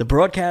Triangle. The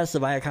broadcast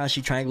of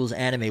Ayakashi Triangle's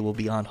anime will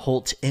be on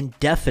hold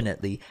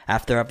indefinitely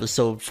after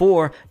episode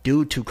 4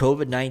 due to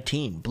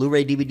COVID-19.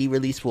 Blu-ray DVD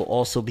release will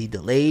also be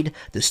delayed.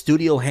 The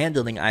studio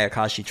handling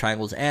Ayakashi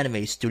Triangle's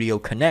anime, Studio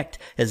Connect,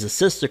 is a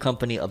sister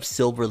company of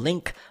Silver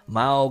Link,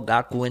 Mao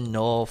Gakuen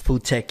no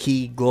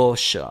Futeki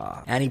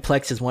Gosha.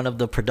 Aniplex is one of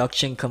the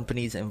production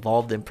companies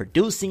involved in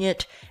producing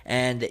it,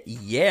 and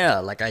yeah,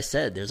 like I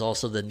said, there's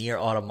also the Nier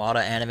Automata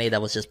anime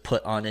that was just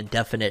put on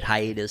indefinite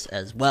hiatus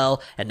as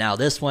well, and now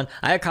this one.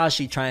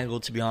 Ayakashi Triangle,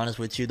 to be honest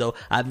with you though,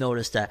 I've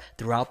noticed that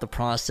throughout the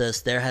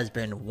process, there has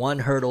been one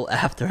hurdle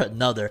after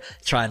another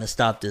trying to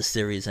stop this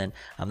series, and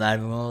I'm not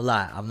even gonna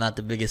lie, I'm not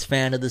the biggest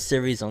fan of the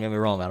series, don't get me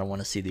wrong, I don't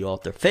want to see the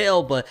author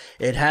fail, but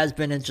it has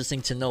been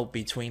interesting to note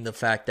between the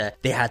fact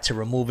that they had to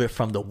remove it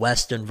from the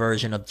Western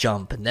version of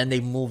Jump, and then they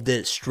moved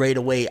it straight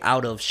away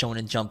out of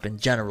Shonen Jump in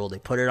general, they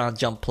put it on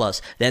Jump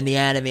Plus, then the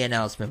anime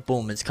announcement,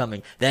 boom, it's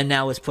coming, then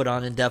now it's put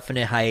on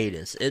indefinite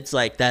hiatus. It's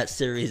like that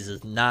series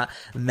is not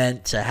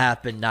meant to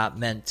happen, not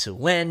meant to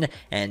win,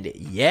 and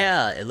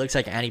yeah, it looks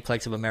like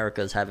Aniplex of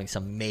America is having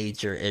some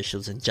major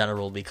issues in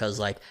general, because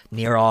like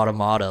Nier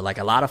Automata, like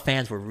a lot of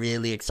fans were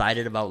really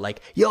excited about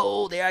like,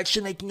 yo, they're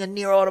actually making a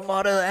Nier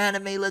Automata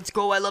anime, let's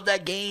go, I love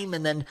that game,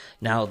 and then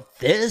now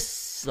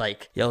this,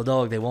 like, yo,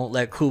 dog, they won't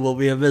let Kubo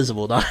be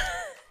invisible, dog.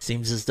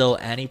 Seems as though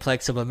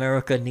Aniplex of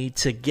America need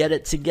to get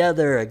it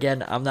together.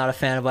 Again, I'm not a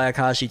fan of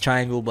Ayakashi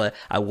Triangle, but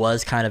I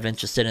was kind of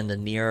interested in the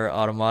Nier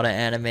Automata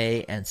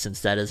anime, and since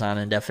that is on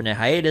indefinite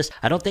hiatus,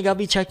 I don't think I'll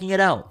be checking it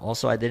out.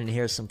 Also, I didn't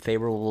hear some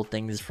favorable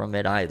things from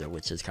it either,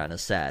 which is kind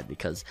of sad,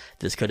 because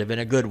this could have been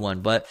a good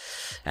one. But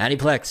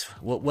Aniplex,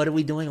 what are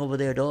we doing over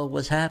there, dog?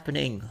 What's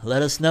happening?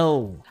 Let us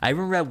know. I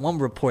even read one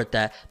report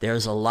that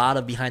there's a lot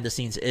of behind the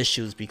scenes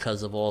issues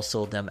because of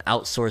also them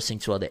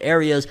outsourcing to other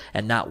areas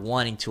and not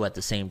wanting to at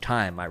the same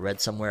time. I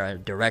read somewhere a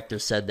director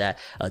said that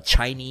a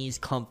Chinese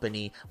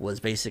company was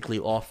basically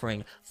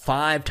offering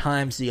 5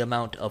 times the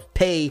amount of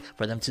pay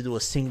for them to do a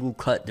single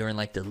cut during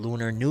like the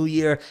Lunar New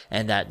Year,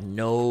 and that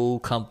no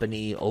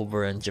company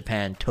over in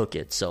Japan took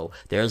it. So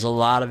there's a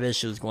lot of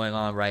issues going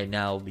on right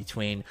now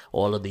between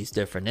all of these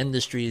different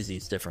industries,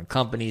 these different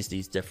companies,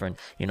 these different,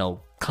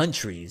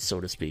 countries,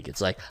 so to speak. It's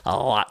like a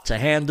lot to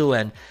handle,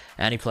 and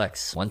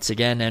Aniplex, once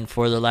again and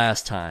for the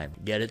last time,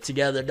 get it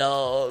together,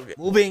 dog.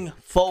 Moving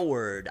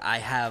forward, I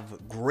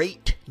have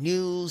great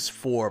news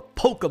for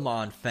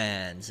Pokemon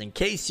fans. In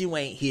case you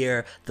ain't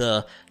hear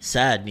the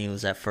sad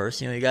news at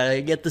first, you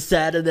gotta get the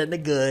sad and then the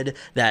good,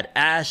 that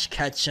Ash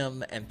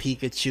Ketchum and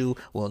Pikachu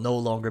will no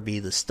longer be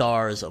the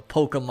stars of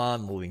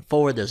Pokemon moving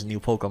forward. There's a new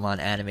Pokemon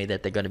anime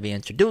that they're gonna be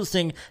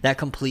introducing that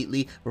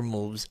completely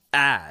removes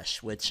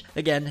Ash, which,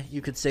 again, you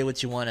could say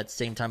what you want. At the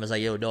same time, it's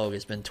like, yo, dog,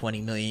 it's been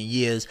 20 million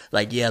years,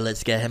 like, yeah,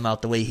 let's get him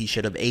out the way. He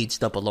should have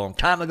aged up a long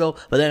time ago.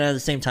 But then at the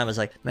same time, it's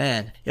like,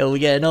 man, yo, we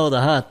getting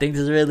older, huh? Things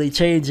is really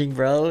changing,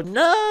 bro.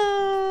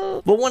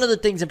 No. But one of the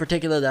things in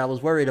particular that I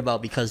was worried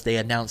about, because they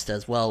announced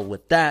as well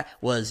with that,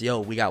 was, yo,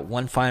 we got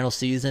one final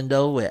season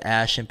though with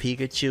Ash and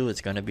Pikachu.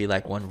 It's gonna be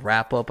like one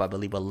wrap up, I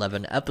believe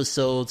 11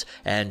 episodes,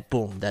 and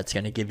boom, that's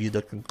gonna give you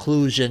the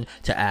conclusion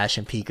to Ash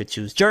and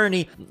Pikachu's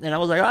journey. And I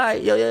was like, all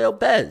right, yo,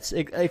 bets,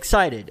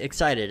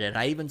 excited, and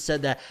I even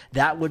said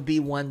that would be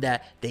one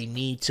that they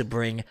need to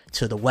bring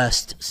to the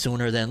West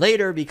sooner than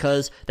later,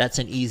 because that's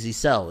an easy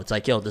sell. It's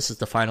like, yo, this is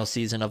the final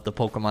season of the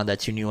Pokemon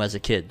that you knew as a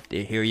kid.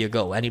 Here you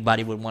go.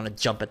 Anybody would want to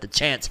jump at the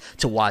chance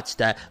to watch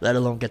that, let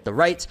alone get the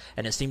rights.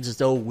 And it seems as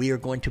though we are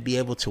going to be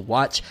able to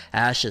watch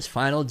Ash's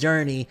final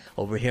journey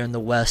over here in the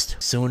West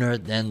sooner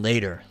than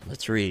later.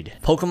 Let's read.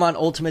 Pokemon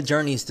Ultimate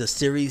Journeys, the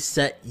series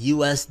set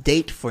US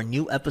date for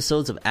new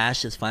episodes of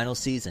Ash's final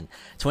season.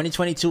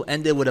 2022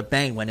 ended with a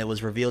bang when it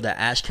was revealed that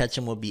Ash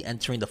Ketchum will be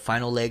entering the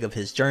final leg of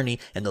his journey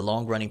in the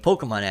long-running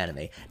Pokemon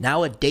anime.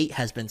 Now a date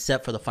has been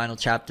set for the final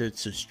chapter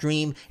to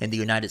stream in the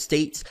United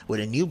States, with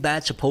a new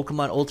batch of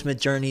Pokemon Ultimate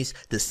Journeys,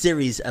 the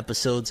series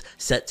episodes,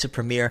 set to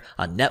premiere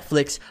on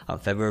Netflix on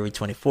February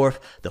 24th.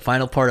 The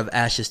final part of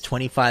Ash's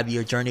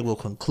 25-year journey will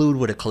conclude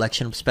with a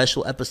collection of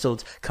special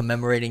episodes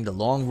commemorating the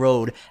long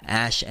road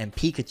Ash and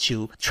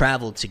Pikachu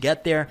traveled to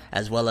get there,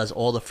 as well as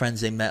all the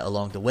friends they met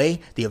along the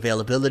way. The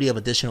availability of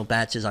additional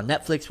batches on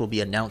Netflix will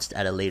be announced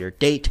at a later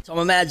date. So I'm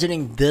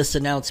imagining this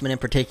announcement in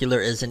particular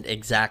isn't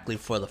exactly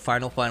for the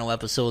final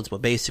episodes,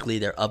 but basically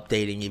they're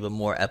updating even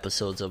more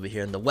episodes over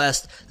here in the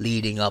West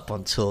leading up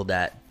until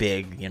that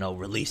big,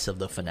 release of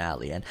the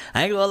finale. And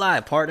I ain't gonna lie,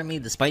 part of me,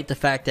 despite the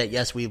fact that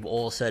yes, we've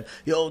all said,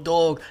 yo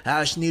dog,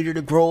 Ash needed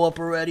to grow up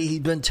already, he's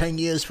been 10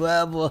 years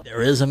forever,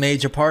 there is a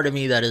major part of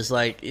me that is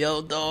like,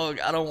 yo dog,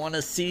 I don't want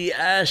to see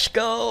Ash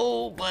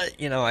go, but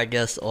I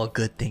guess all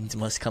good things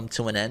must come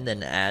to an end,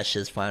 and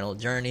Ash's final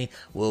journey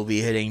will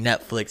be hitting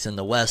Netflix in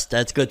the West.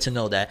 That's good to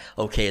know that,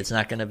 okay, it's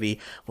not gonna be,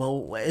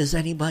 well, is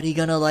anybody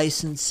gonna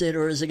license it,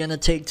 or is it gonna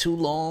take too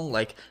long?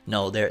 Like,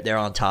 no, they're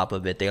on top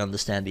of it. They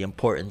understand the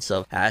importance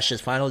of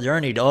Ash's final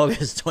journey, dog.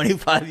 Is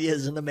 25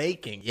 years in the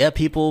making. Yeah,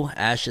 people,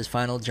 Ash's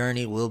final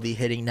journey will be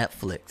hitting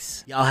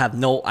Netflix. Y'all have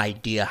no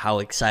idea how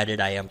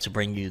excited I am to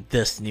bring you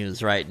this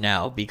news right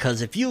now,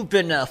 because if you've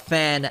been a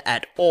fan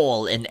at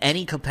all in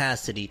any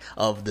capacity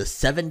of the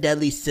 7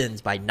 Deadly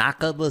Sins by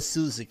Nakaba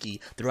Suzuki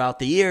throughout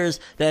the years,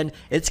 then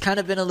it's kind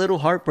of been a little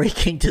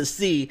heartbreaking to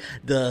see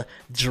the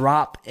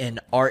drop in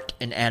art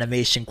and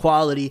animation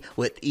quality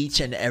with each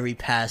and every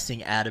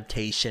passing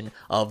adaptation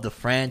of the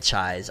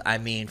franchise. I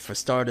mean, for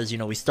starters,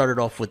 we started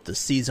off with the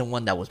season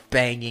 1 that was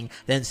banging,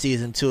 then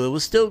season 2, it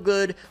was still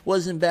good,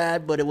 wasn't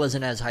bad, but it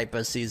wasn't as hype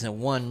as season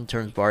 1 in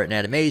terms of art and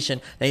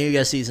animation. Then you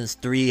got seasons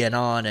 3 and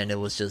on, and it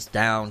was just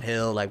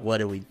downhill. Like,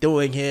 what are we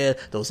doing here?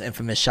 Those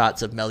infamous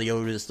shots of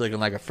Meliodas looking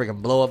like a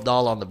freaking blow-up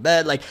doll on the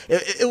bed, like,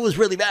 it was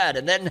really bad.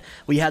 And then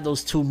we had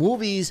those 2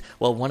 movies,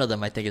 well, one of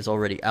them I think is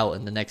already out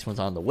and the next one's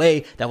on the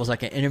way, that was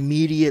like an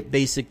intermediate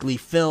basically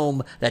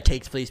film that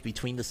takes place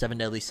between the 7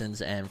 Deadly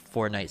Sins and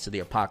Four Knights of the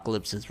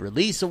Apocalypse's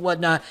release or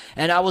whatnot.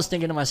 And I was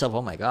thinking to myself,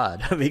 oh my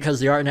god, because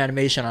the art and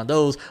animation on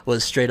those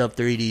was straight up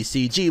 3D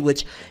CG,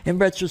 which in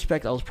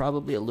retrospect I was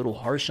probably a little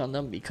harsh on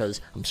them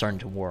because I'm starting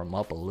to warm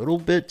up a little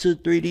bit to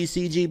 3D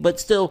CG, but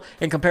still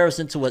in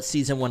comparison to what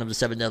season 1 of the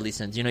 7 Deadly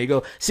Sins, you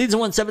go season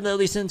 1 7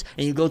 Deadly Sins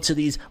and you go to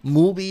these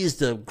movies,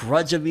 the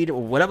Grudge of Eden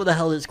or whatever the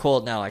hell it's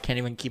called now, I can't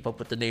even keep up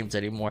with the names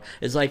anymore.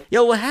 It's like,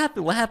 yo, what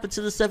happened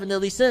to the 7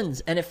 Deadly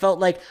Sins? And it felt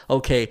like,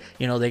 okay,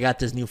 they got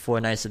this new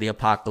Four Knights of the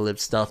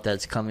Apocalypse stuff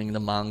that's coming in the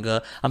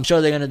manga. I'm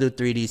sure they're gonna do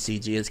 3D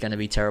CG. It's gonna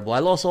be terrible. I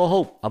lost all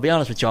hope. I'll be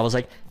honest with you. I was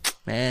like,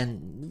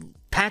 man,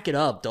 pack it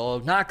up,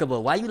 dog.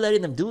 Nakaba, why you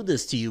letting them do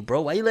this to you,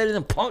 bro? Why you letting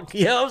them punk?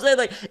 You know what I'm saying?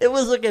 Like, it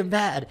was looking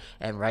bad.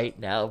 And right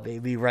now,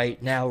 baby,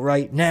 right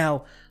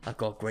now, I've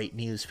got great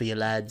news for you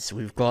lads.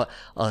 We've got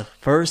a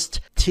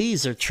first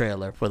teaser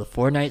trailer for the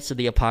Four Knights of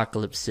the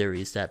Apocalypse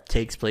series that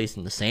takes place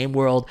in the same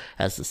world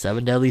as the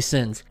 7 Deadly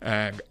Sins.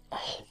 And,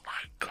 oh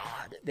my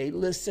god, they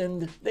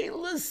listened.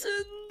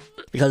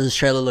 Because this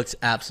trailer looks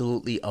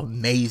absolutely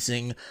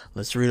amazing.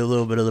 Let's read a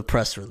little bit of the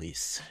press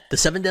release. The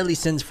 7 Deadly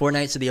Sins Four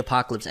Knights of the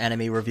Apocalypse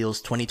anime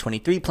reveals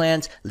 2023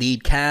 plans,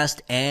 lead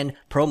cast, and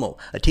promo.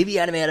 A TV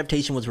anime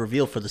adaptation was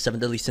revealed for the 7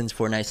 Deadly Sins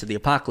Four Knights of the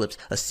Apocalypse,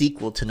 a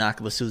sequel to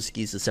Nakaba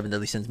Suzuki's The 7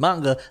 Deadly Sins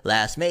manga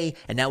last May,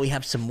 and now we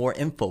have some more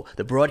info.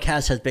 The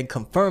broadcast has been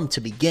confirmed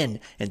to begin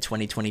in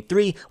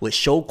 2023, with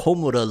Sho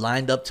Komura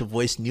lined up to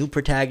voice new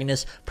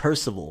protagonist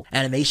Percival.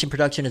 Animation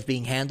production is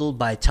being handled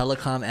by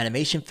Telecom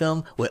Animation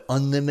Film, with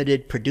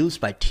Unlimited produced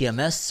by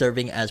TMS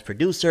serving as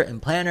producer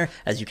and planner,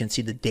 as you can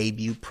see the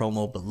debut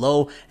promo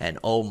below. And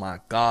oh my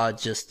god,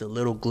 just the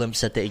little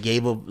glimpse that they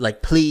gave of,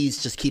 like,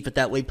 please just keep it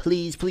that way,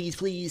 please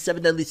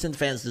 7 Deadly Sins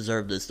fans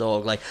deserve this,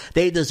 dog. Like,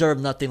 they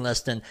deserve nothing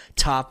less than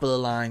top of the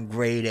line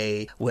grade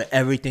A with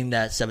everything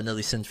that 7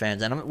 Deadly Sins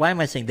fans, and why am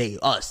I saying they,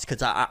 us,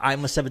 because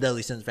I'm a 7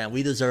 Deadly Sins fan.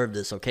 We deserve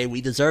this, okay?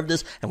 We deserve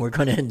this, and we're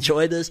going to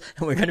enjoy this,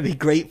 and we're going to be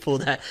grateful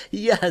that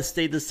yes,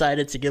 they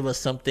decided to give us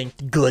something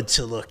good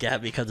to look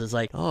at, because it's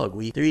like, oh,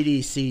 we 3D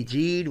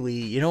CG'd,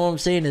 you know what I'm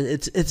saying?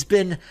 It's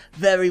been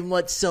very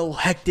much so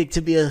hectic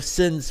to be a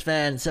Sins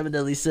fan, 7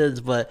 Deadly Sins,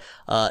 but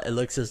it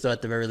looks as though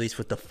at the very least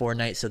with the Four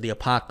Knights of the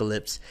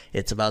Apocalypse,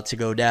 it's about to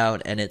go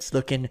down, and it's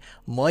looking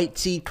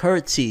mighty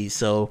pretty,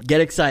 so get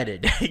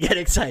excited. Get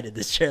excited.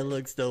 This trailer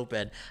looks dope,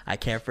 and I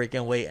can't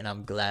freaking wait, and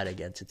I'm glad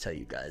again to tell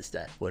you guys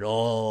that with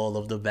all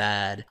of the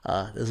bad,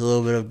 there's a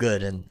little bit of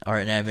good, and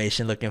art and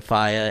animation looking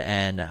fire,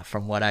 and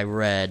from what I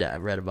read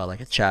about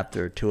like a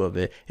chapter or two of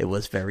it, it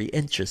was very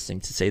interesting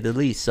to say the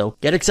least. So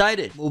get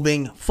excited.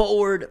 Moving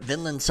forward,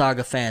 Vinland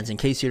Saga fans, in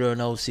case you don't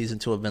know, season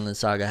 2 of Vinland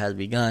Saga has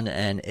begun,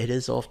 and it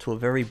is off to a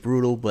very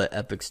brutal but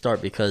epic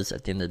start, because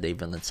at the end of the day,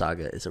 Vinland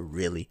Saga is a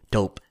really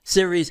dope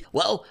series.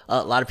 Well,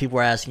 a lot of people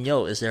are asking,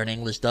 yo, is there an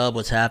English dub?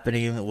 What's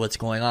happening? What's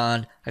going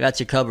on? I got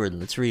you covered.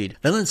 Let's read.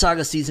 Vinland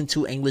Saga Season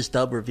 2 English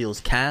dub reveals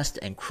cast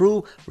and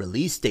crew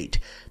release date.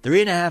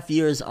 3.5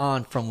 years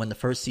on from when the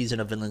first season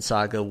of Vinland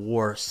Saga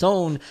wore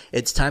sown,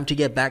 it's time to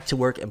get back to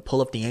work and pull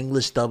up the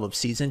English dub of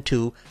Season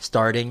 2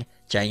 starting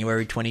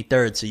January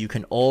 23rd. So you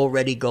can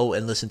already go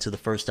and listen to the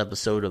first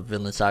episode of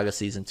Vinland Saga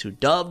Season 2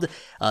 dubbed.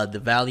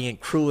 The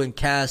valiant crew and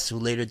cast, who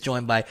later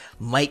joined by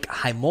Mike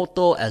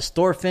Haimoto as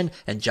Thorfinn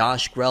and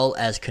Josh Grell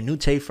as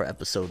Canute for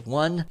episode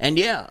 1. And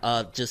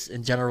yeah, just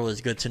in general, it's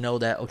good to know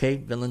that, okay,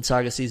 Vinland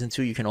Saga Season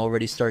 2, you can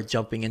already start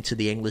jumping into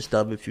the English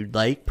dub if you'd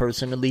like.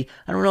 Personally,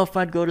 I don't know if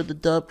I'd go to the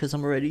dub because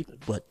I'm already,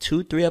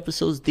 2-3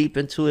 episodes deep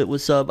into it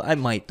with sub. I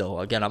might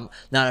though. Again, I'm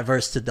not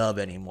averse to dub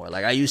anymore.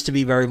 Like, I used to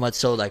be very much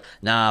so like,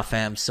 nah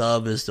fam,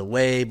 sub is the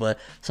way, but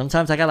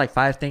sometimes I got like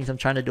 5 things I'm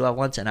trying to do at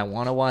once and I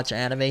want to watch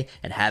anime,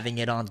 and having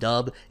it on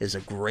dub is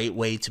a great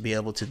way to be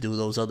able to do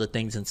those other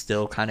things and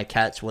still kind of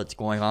catch what's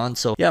going on.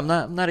 So yeah, I'm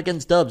not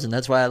against dubs, and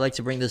that's why I like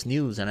to bring this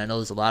news. And I know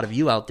there's a lot of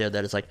you out there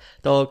that is like,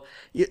 dog,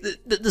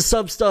 the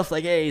sub stuff,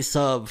 like, hey,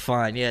 sub,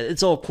 fine, yeah,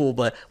 it's all cool,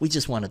 but we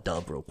just want a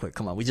dub real quick.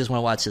 Come on, we just want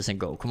to watch this and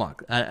go. Come on,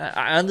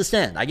 I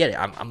understand, I get it.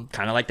 I'm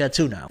kind of like that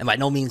too now, and by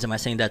no means am I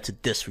saying that to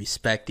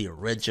disrespect the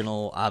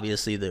original.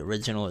 Obviously, the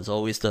original is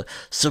always the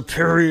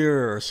superior,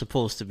 or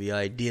supposed to be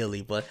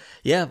ideally, but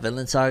yeah,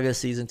 Vinland Saga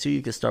Season 2,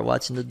 you can start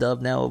watching the dub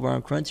now over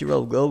on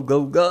Crunchyroll.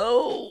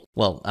 Go.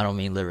 Well, I don't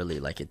mean literally,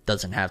 like, it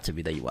doesn't have to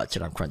be that you watch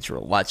it on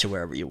Crunchyroll. Watch it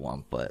wherever you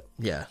want, but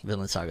yeah,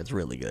 Vinland Saga is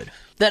really good.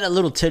 Then a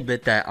little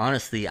tidbit that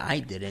honestly I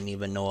didn't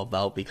even know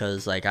about,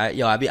 because like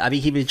I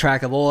be keeping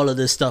track of all of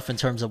this stuff in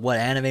terms of what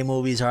anime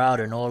movies are out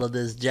and all of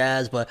this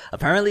jazz, but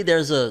apparently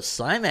there's a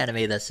slime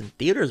anime that's in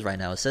theaters right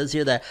now. It says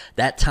here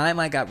that Time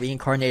I Got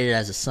Reincarnated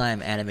as a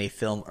Slime anime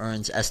film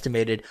earns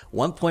estimated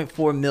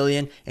 $1.4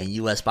 million in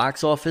US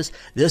box office.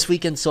 This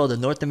weekend saw the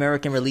North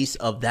American release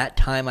of That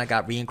Time I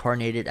Got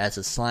Reincarnated as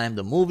a Slime,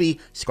 the movie,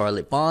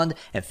 Scarlet Bond,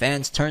 and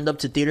fans turned up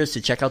to theaters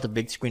to check out the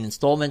big screen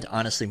installment.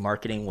 Honestly,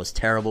 marketing was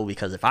terrible,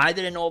 because if I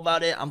didn't know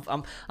about it,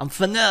 I'm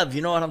Fenev,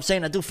 you know what I'm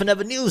saying? I do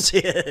Fenev news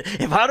here.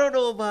 If I don't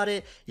know about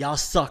it, y'all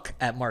suck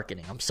at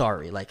marketing. I'm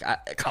sorry. Like,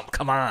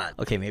 come on.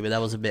 Okay, maybe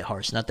that was a bit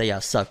harsh. Not that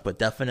y'all suck, but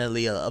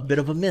definitely a bit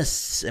of a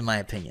miss, in my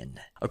opinion.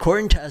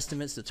 According to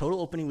estimates, the total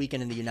opening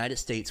weekend in the United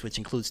States, which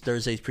includes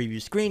Thursday's preview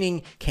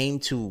screening, came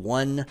to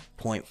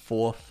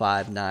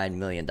 $1.459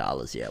 million.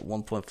 Yeah,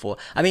 1.4.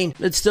 I mean,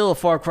 it's still a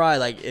far cry.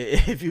 Like,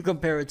 if you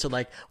compare it to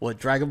like what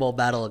Dragon Ball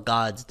Battle of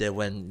Gods did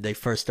when they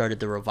first started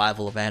the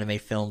revival of anime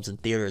films in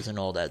theaters and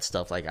all that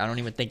stuff. Like, I don't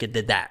even think it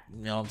did that.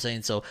 You know what I'm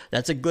saying? So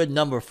that's a good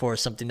number for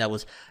something that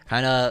was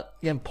kind of,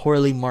 again,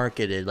 poorly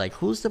marketed. Like,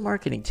 who's the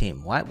marketing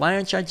team? Why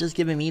aren't y'all just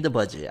giving me the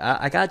budget?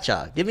 I got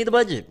y'all. Give me the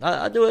budget.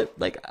 I'll do it.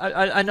 Like,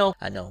 I know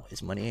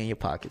it's money in your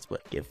pockets,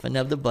 but give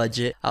Fenev the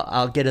budget.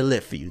 I'll get a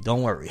lift for you.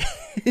 Don't worry.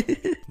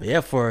 But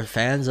yeah, for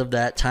fans of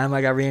That Time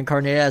I Got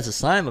Reincarnated as a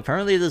Slime,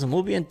 apparently there's a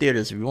movie in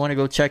theaters. If you want to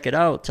go check it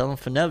out, tell them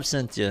Fenev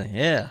sent you.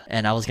 Yeah.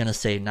 And I was going to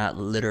say, not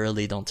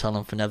literally, don't tell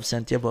them Fenev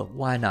sent you, but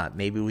why not?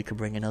 Maybe we could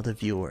bring another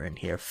viewer in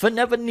here.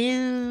 Fenev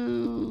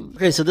News.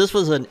 Okay, so this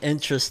was an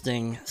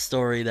interesting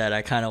story that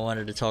I kind of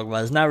wanted to talk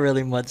about. It's not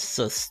really much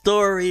a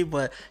story,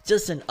 but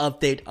just an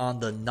update on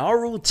the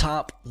Naru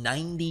Top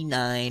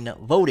 99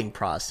 voting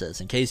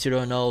process. In case you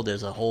don't know,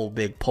 there's a whole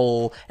big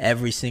poll.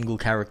 Every single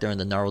character in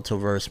the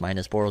Naruto-verse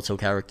minus Boruto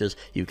characters,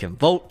 you can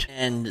vote.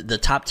 And the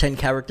top 10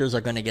 characters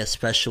are going to get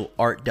special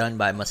art done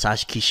by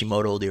Masashi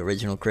Kishimoto, the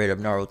original creator of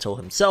Naruto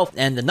himself.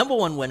 And the number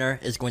one winner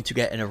is going to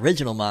get an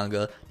original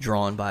manga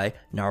drawn by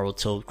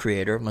Naruto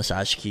creator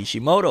Masashi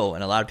Kishimoto.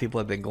 And a lot of people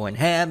have been going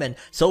ham. And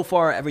so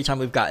far, every time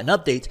we've gotten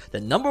updates,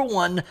 the number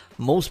one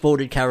most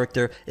voted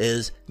character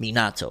is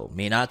Minato.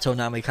 Minato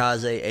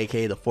Namikaze,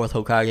 aka the 4th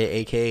Hokage,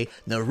 aka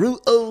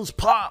Naruto's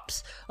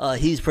Pops.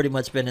 He's pretty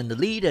much been in the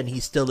lead, and he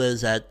still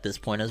is at this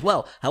point as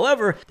well.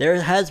 However, there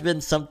has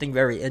been something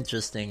very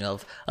interesting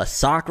of a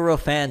Sakura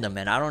fandom,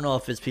 and I don't know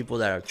if it's people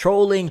that are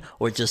trolling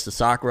or just the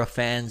Sakura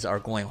fans are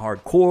going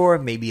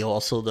hardcore. Maybe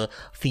also the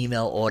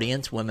female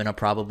audience. Women are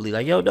probably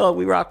like, yo, dog,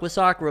 we rock with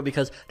Sakura,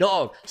 because,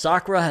 dog,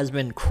 Sakura has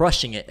been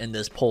crushing it in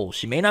this poll.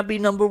 She may not be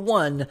number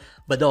one,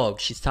 but, dog,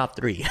 she's top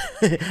 3.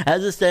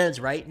 As it stands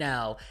right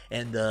now,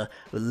 in the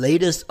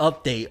latest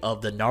update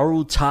of the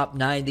Naru Top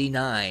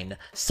 99,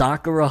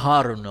 Sakura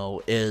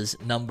Haruno is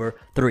number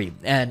 3.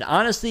 And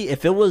honestly,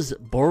 if it was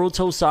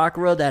Boruto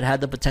Sakura that had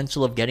had the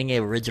potential of getting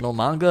an original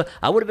manga,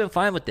 I would have been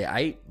fine with it.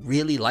 I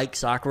really like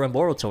Sakura and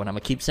Boruto, and I'm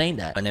gonna keep saying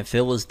that. And if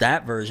it was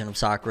that version of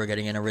Sakura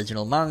getting an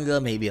original manga,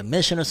 maybe a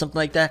mission or something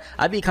like that,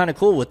 I'd be kind of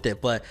cool with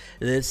it. But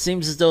it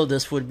seems as though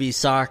this would be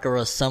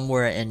Sakura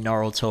somewhere in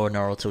Naruto or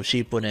Naruto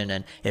Shippuden,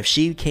 and if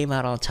she came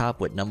out on top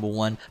with number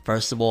 1,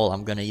 first of all,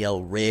 I'm gonna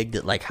yell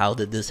rigged, like how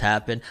did this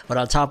happen? But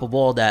on top of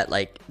all that,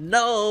 like,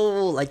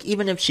 no, like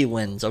even if she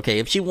wins, okay,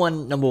 if she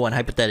won number 1,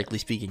 hypothetically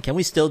speaking, can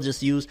we still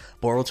just use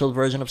Boruto's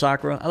version of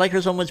Sakura? I like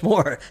her so much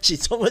more.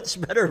 She's so much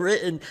better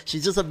written.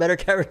 She's just a better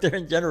character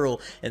in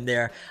general in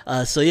there.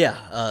 So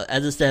yeah,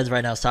 as it stands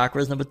right now,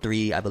 Sakura's number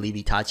 3, I believe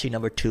Itachi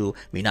number 2,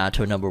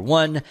 Minato number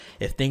 1.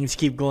 If things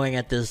keep going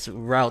at this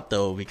route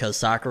though, because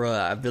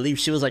Sakura, I believe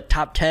she was like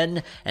top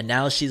 10 and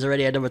now she's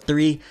already at number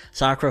 3.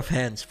 Sakura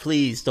fans,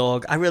 please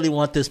dog, I really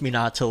want this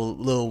Minato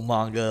little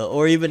manga,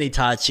 or even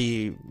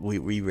Itachi.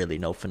 We really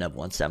know Fineb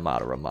wants that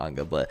Madara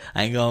manga, but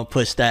I ain't gonna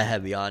push that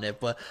heavy on it.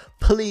 But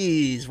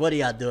please, what are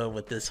y'all doing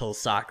with this whole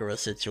Sakura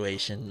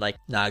situation? Like,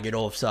 knock it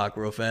off,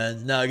 Sakura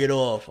fans, knock it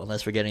off.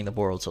 Unless we're getting the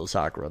Boruto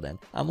Sakura, then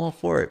I'm all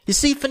for it. You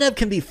see, Fineb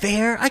can be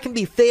fair. I can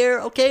be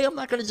fair, okay? I'm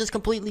not gonna just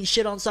completely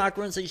shit on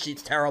Sakura and say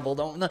she's terrible.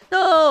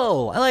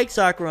 No, I like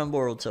Sakura and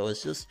Boruto.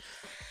 It's just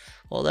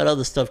all that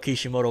other stuff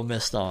Kishimoto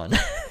missed on.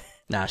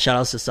 Nah, shout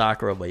outs to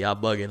Sakura, but y'all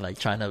bugging, like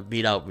trying to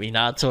beat out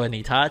Minato and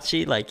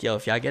Itachi. Like, yo,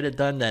 if y'all get it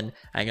done, then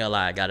I ain't gonna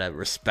lie, I gotta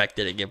respect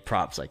it and give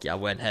props. Like, y'all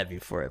went heavy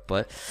for it.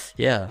 But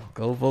yeah,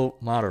 go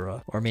vote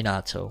Madara or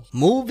Minato.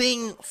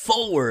 Moving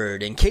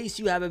forward, in case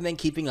you haven't been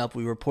keeping up,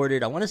 we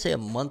reported, I want to say a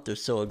month or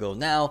so ago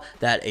now,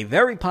 that a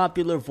very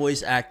popular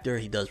voice actor,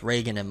 he does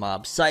Reigen in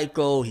Mob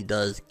Psycho, he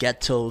does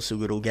Geto,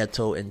 Suguru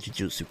Geto in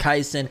Jujutsu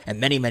Kaisen, and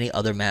many, many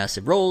other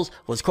massive roles,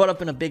 was caught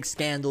up in a big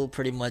scandal.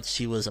 Pretty much,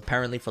 he was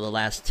apparently for the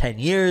last 10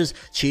 years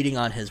cheating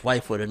on his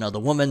wife with another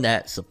woman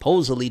that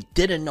supposedly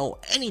didn't know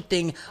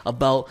anything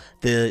about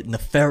the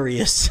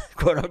nefarious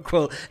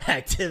quote-unquote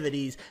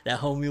activities that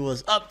homie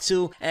was up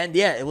to. And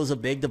yeah, it was a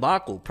big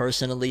debacle.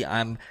 Personally,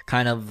 I'm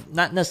kind of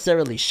not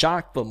necessarily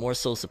shocked, but more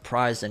so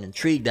surprised and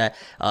intrigued that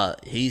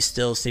he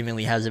still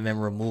seemingly hasn't been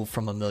removed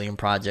from a million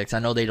projects. I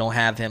know they don't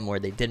have him, or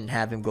they didn't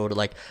have him go to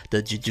like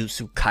the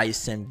Jujutsu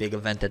Kaisen big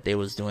event that they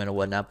was doing or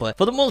whatnot, but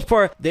for the most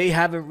part, they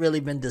haven't really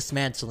been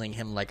dismantling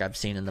him like I've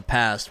seen in the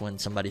past. When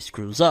somebody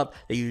screws up,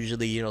 they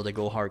usually, you know, they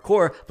go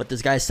hardcore, but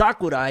this guy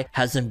Sakurai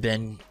hasn't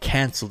been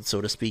canceled, so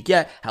to speak,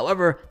 yet.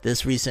 However,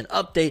 this recent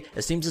update,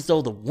 it seems as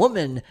though the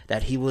woman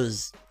that he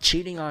was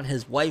cheating on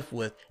his wife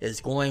with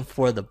is going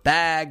for the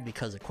bag,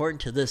 because according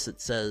to this,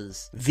 it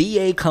says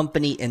VA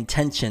Company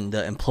Intention,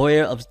 the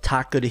employer of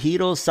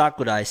Takahiro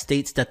Sakurai,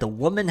 states that the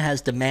woman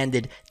has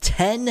demanded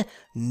 10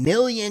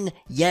 million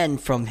yen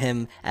from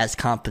him as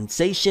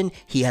compensation.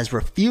 He has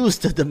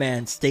refused the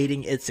demand,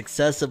 stating it's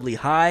excessively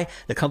high.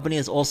 The company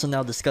is also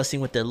now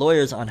discussing with their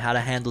lawyers on how to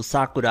handle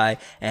Sakurai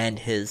and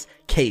his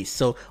case.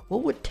 So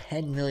what would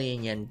 10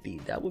 million yen be?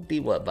 That would be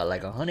what, about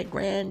like 100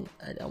 grand?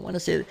 I want to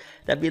say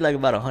that'd be like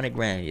about 100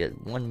 grand. Yeah,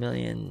 1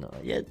 million.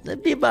 Yeah,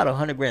 that'd be about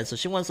 100 grand. So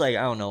she wants like,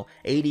 I don't know,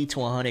 80 to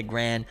 100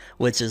 grand,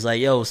 which is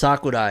like, yo,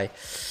 Sakurai,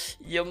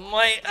 you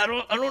might, I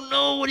don't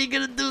know, what are you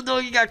gonna do, though?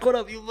 You got caught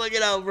up, you bug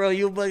it out, bro,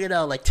 you bug it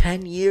out. Like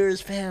 10 years,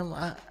 fam.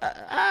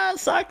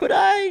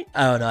 Sakurai,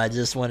 I don't know, I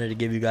just wanted to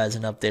give you guys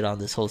an update on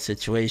this whole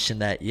situation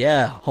that,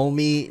 yeah,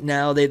 homie,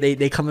 now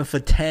they coming for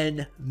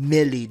 10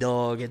 milli,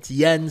 dog. It's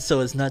yen,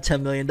 so it's not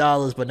 $10 million,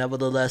 but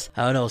nevertheless,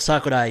 I don't know,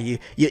 Sakurai,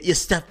 you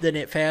stepped in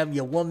it, fam.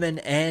 Your woman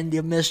and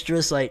your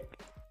mistress, like,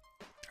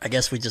 I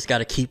guess we just got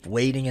to keep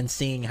waiting and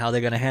seeing how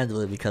they're going to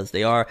handle it, because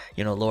they are,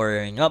 you know,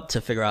 lawyering up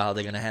to figure out how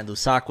they're going to handle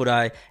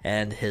Sakurai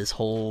and his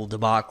whole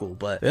debacle.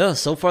 But yeah,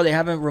 so far they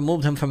haven't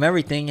removed him from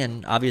everything,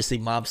 and obviously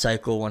Mob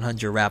Psycho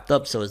 100 wrapped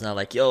up, so it's not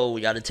like, yo, we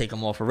got to take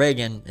him off of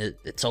Reigen.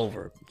 It's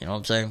over, you know what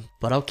I'm saying?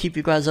 But I'll keep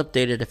you guys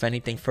updated if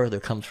anything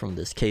further comes from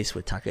this case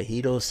with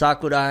Takahiro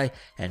Sakurai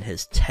and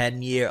his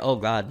 10-year, oh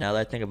god, now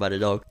that I think about it,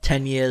 dog,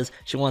 10 years,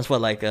 she wants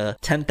what, like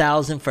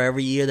 10,000 for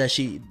every year that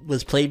she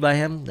was played by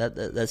him?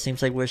 That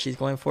seems like where she's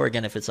going for.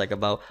 Again, if it's like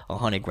about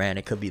 100 grand,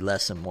 it could be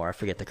less and more. I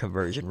forget the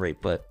conversion rate,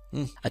 but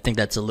I think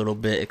that's a little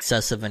bit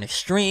excessive and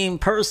extreme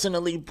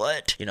personally,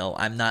 but you know,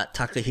 I'm not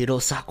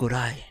Takahiro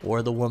Sakurai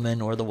or the woman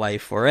or the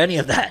wife or any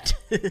of that.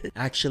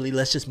 Actually,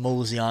 let's just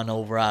mosey on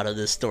over out of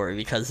this story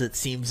because it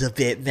seems a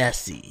bit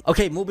messy.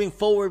 Okay, moving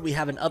forward, we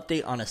have an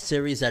update on a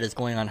series that is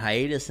going on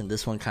hiatus, and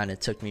this one kind of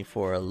took me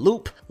for a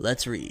loop.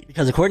 Let's read.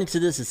 Because according to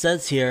this, it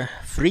says here,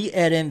 Free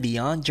Eren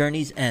Beyond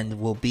Journey's End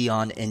will be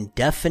on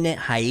indefinite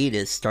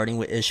hiatus starting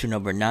with issue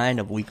number 9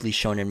 of Weekly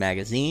Shonen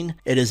Magazine.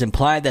 It is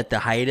implied that the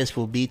hiatus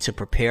will be to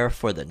prepare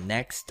for the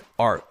next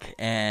arc,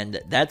 and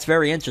that's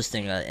very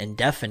interesting.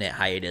 Indefinite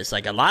hiatus,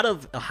 like a lot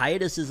of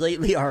hiatuses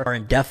lately are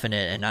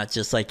indefinite and not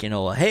just like, you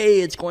know,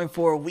 hey, it's going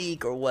for a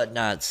week or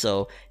whatnot.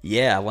 So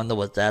yeah, I wonder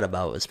what's that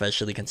about,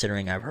 especially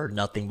considering I've heard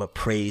nothing but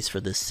praise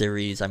for this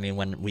series. I mean,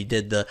 when we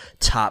did the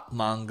top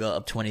manga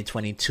of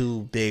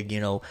 2022 big,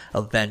 you know,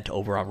 event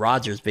over on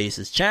Rogers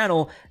Base's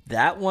channel,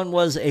 that one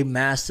was a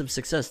massive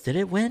success. Did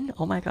it win?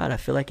 Oh my god, I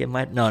feel like it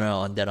might. No,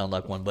 Undead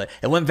Unluck won, but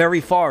it went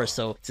very far.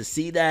 So to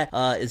see that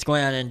it's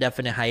going on an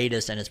indefinite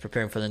hiatus and it's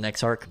preparing for the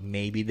next arc,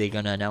 maybe they're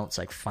gonna announce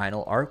like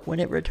final arc when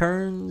it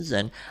returns,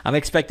 and I'm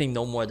expecting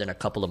no more than a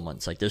couple of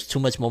months. Like there's too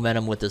much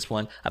momentum with this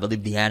one. I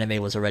believe the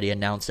anime was already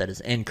announced that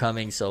it's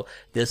incoming, so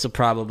this will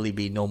probably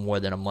be no more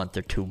than a month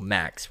or two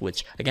max,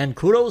 which again,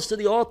 kudos to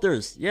the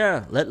authors.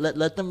 Yeah,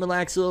 let them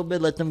relax a little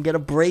bit, let them get a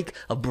break,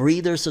 a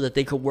breather, so that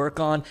they could work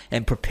on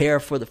and prepare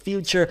for the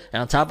future.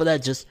 And on top of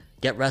that, just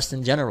get rest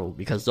in general,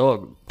 because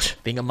dog,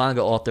 being a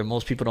manga author,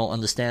 most people don't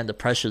understand the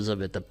pressures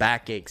of it, the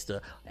backaches,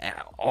 the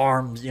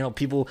arms,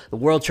 people. The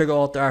World Trigger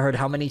author, I heard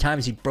how many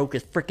times he broke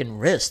his freaking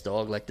wrist,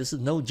 dog. Like, this is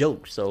no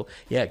joke. So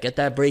yeah, get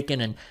that break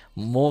in, and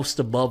most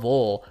above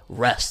all,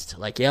 rest.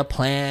 Like, yeah,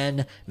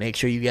 plan, make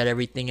sure you get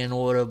everything in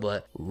order,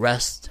 but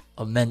rest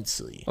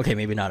immensely. Okay,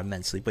 maybe not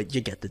immensely, but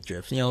you get the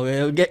drift.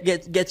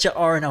 Get your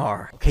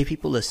R&R. Okay,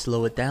 people, let's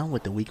slow it down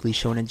with the Weekly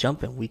Shonen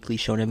Jump and Weekly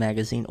Shonen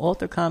Magazine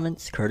author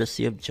comments,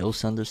 courtesy of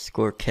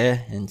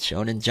Jose_Ke and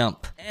Shonen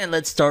Jump. And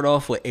let's start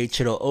off with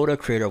Eiichiro Oda,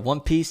 creator of One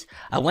Piece.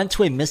 I went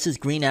to a Mrs.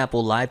 Green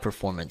Apple live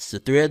performance. The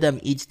three of them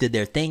each did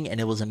their thing, and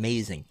it was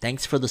amazing.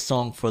 Thanks for the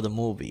song for the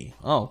movie.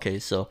 Oh, okay,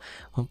 so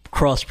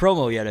cross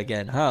promo yet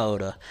again, huh,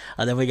 Oda?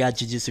 Then we got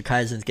Jujutsu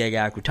Kaisen's Gege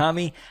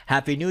Akutami.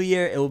 Happy New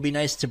Year. It will be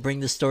nice to bring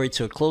the story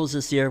to a close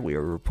this year. We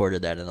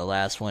reported that in the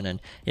last one, and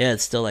yeah,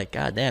 it's still like,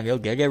 god damn,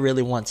 Gege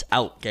really wants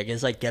out.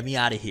 Gege's like, get me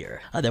out of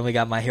here. Then we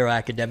got My Hero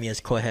Academia's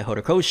Kohei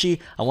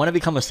Horikoshi. I want to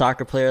become a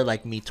soccer player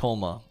like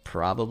Mitoma.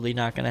 Probably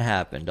not gonna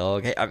happen,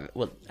 dog. Hey,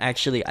 well,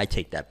 actually, I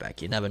take that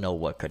back. You never know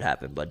what could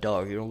happen, but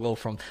dog, you don't go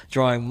from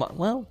drawing,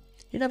 well,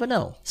 you never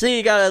know. So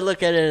you gotta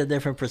look at it in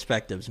different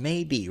perspectives.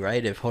 Maybe,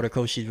 right? If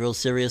Horikoshi's real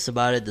serious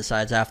about it,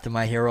 decides after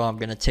My Hero, I'm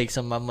gonna take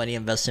some of my money,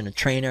 invest in a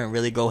trainer, and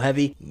really go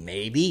heavy.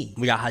 Maybe.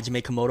 We got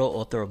Hajime Komodo,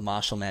 author of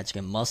Martial Magic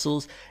and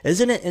Muscles.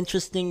 Isn't it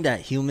interesting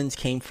that humans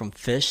came from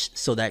fish,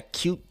 so that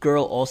cute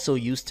girl also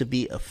used to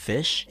be a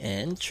fish?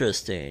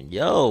 Interesting.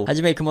 Yo,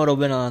 Hajime Komodo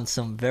been on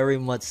some very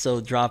much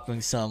so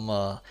dropping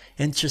some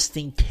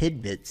interesting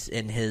tidbits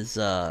in his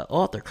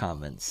author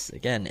comments.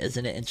 Again,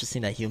 isn't it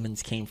interesting that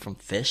humans came from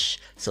fish,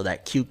 so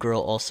that cute girl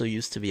also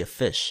used to be a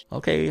fish?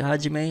 Okay,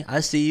 Hajime,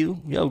 I see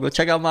you. Yo, go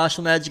check out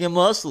Martial Magic and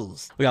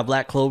Muscles. We got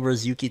Black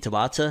Clover's Yuki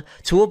Tabata.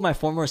 Two of my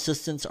former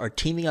assistants are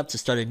teaming up to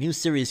start a new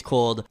series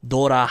called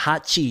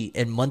Dorahachi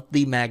in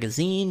Monthly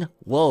Magazine.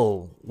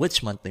 Whoa,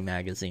 which monthly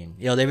magazine?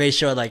 They made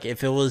sure, like,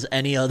 if it was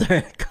any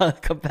other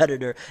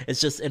competitor,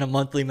 it's just in a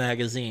monthly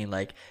magazine.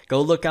 Like,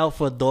 go look out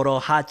for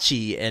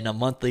Dorahachi in a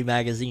monthly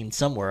magazine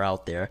somewhere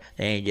out there.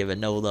 They ain't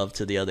giving no love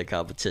to the other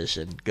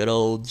competition. Good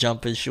old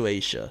Jump and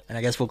Shueisha. And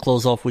I guess we'll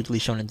close off Weekly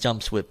Shonen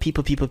Jumps with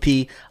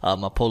P,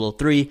 Apollo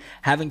 3.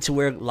 Having to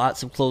wear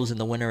lots of clothes in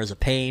the winter is a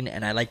pain,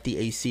 and I like the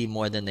AC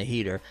more than the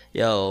heater.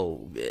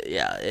 Yo,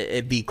 yeah,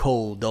 it be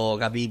cold,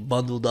 dog. I be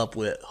bundled up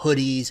with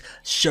hoodies,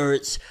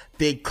 shirts,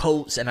 big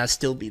coats, and I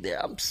still be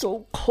there. I'm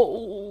so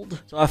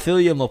cold. So I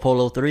feel you,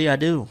 Apollo 3, I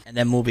do. And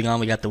then moving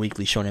on, we got the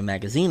Weekly Shonen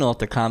Magazine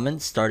author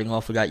comments. Starting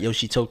off, we got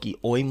Yoshitoki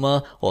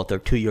Oima, author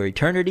of To Your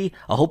Eternity.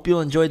 I hope you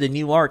enjoy the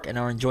new arc and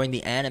are enjoying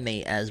the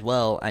anime as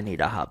well. I need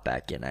to hop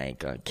back in. I ain't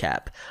gonna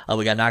cap.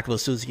 We got Nakaba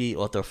Suzuki,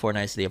 author of Four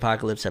Nights of the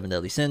Apocalypse, Seven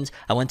Deadly Sins.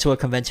 I went to a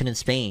convention in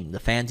Spain. The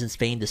fans in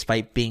Spain,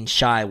 despite being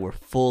shy, were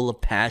full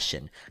of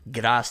passion.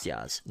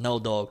 Gracias. No,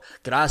 dog.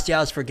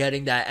 Gracias for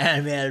getting that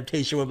anime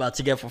adaptation we're about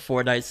to get for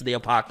Four Nights of the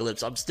Apocalypse.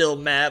 I'm still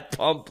mad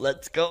pumped.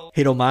 Let's go.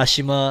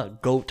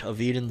 Hiromashima, Goat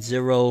of Eden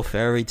Zero,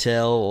 Fairy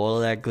Tail, all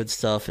of that good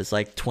stuff. It's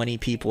like 20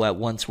 people at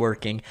once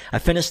working. I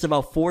finished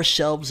about 4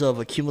 shelves of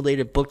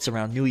accumulated books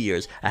around New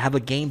Year's. I have a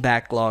game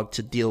backlog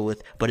to deal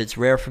with, but it's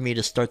rare for me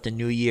to start the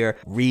new year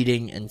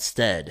reading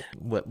instead.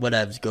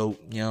 Whatevs, Goat.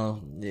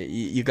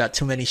 You got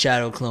too many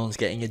shadow clones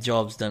getting your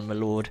jobs done, my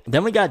lord.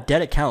 Then we got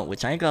Dead Account,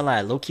 which I ain't gonna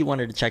lie, low-key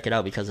wanted to check it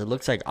out because it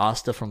looks like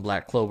Asta from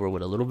Black Clover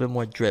with a little bit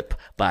more drip,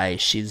 by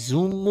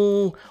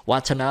Shizumu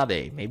Watanabe.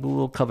 Maybe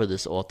we'll cover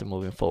this author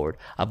moving forward.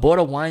 I bought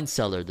a wine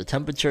cellar. The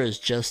temperature is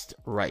just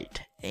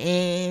right.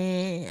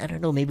 I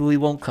don't know, maybe we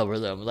won't cover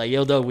them. Like,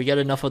 yo, dog, we got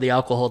enough of the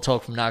alcohol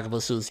talk from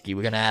Nakaba Suzuki.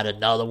 We're gonna add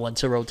another one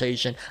to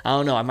rotation. I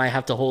don't know, I might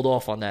have to hold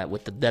off on that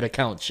with the Dead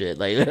Account shit.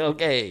 Like,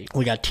 okay.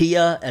 We got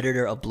Tia,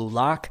 editor of Blue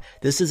Lock.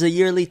 This is a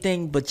yearly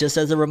thing, but just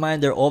as a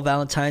reminder, all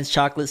Valentine's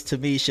chocolates to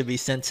me should be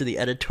sent to the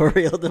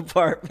editorial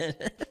department.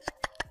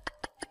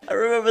 I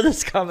remember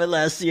this comment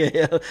last year,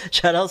 yo.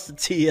 Shout outs to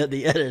Tia,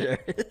 the editor.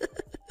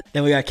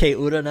 Then we got Kei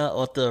Urana,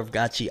 author of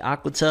Gachi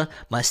Aquata.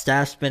 My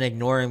staff's been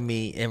ignoring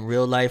me in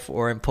real life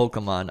or in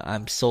Pokemon.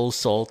 I'm so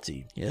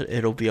salty.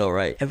 It'll be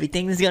alright.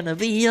 Everything's gonna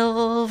be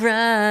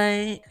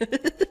alright.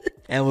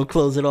 And we'll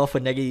close it off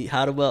with Negi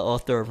Haruba,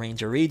 author of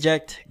Ranger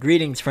Reject.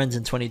 Greetings, friends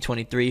in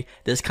 2023.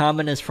 This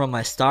comment is from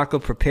my stock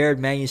of prepared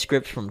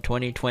manuscripts from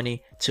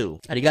 2020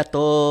 2.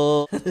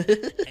 Arigato.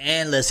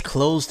 And let's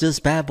close this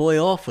bad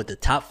boy off with the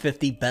top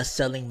 50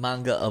 best-selling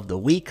manga of the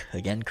week.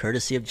 Again,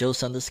 courtesy of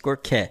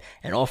Jose_K.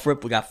 And off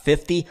rip, we got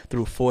 50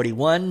 through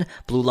 41.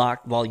 Blue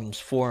Lock volumes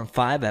 4 and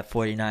 5 at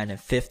 49 and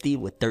 50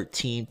 with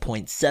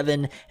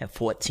 13.7 and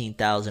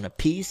 14,000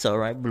 apiece.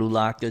 Alright, Blue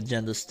Lock, the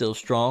agenda's still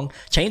strong.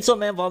 Chainsaw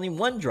Man volume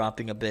 1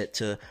 dropping a bit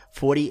to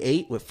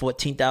 48 with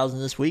 14,000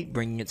 this week,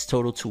 bringing its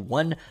total to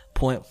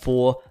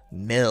 1.4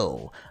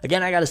 mil.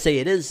 Again, I gotta say,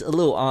 it is a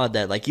little odd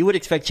that, like, you would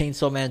expect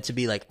Chainsaw Man to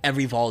be like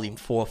every volume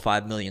 4 or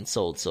 5 million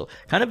sold, so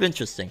kind of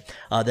interesting.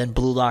 Then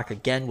Blue Lock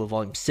again with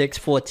volume 6,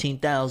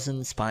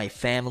 14,000. Spy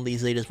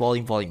Family's latest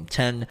volume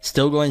 10,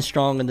 still going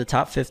strong in the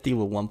top 50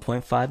 with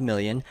 1.5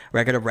 million.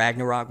 Record of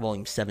Ragnarok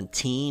volume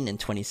 17 in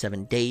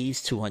 27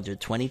 days,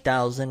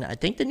 220,000. I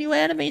think the new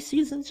anime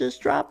season just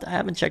dropped. I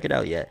haven't checked it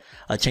out yet.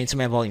 Chainsaw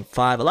Man volume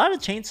 5, a lot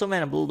of Chainsaw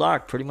Man and Blue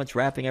Lock pretty much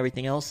wrapping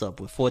everything else up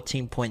with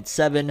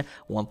 14.7,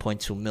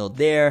 1.2 mil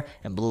there,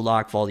 and Blue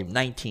Lock volume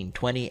 19,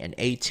 20, and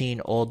 18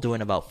 all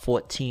doing about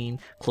 14,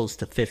 close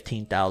to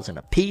 15,000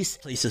 a piece.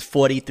 Places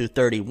 40 through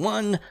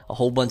 31, a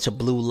whole bunch of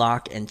Blue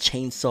Lock and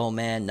Chainsaw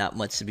Man. Not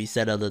much to be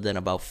said other than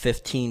about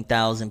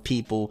 15,000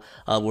 people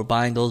were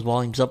buying those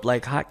volumes up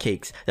like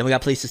hotcakes. Then we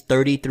got places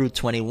 30 through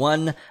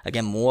 21,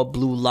 again more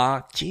Blue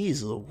Lock.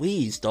 Jeez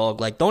Louise,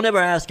 dog, like, don't ever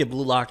ask if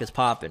Blue Lock is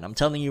popping. I'm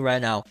telling you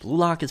right now, Blue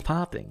Lock is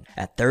popping.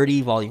 At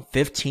 30, volume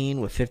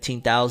 15 with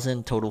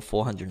 15,000, total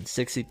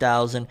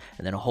 460,000,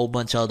 and then a whole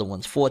bunch of other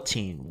ones.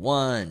 14,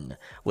 1,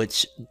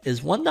 which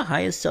is one of the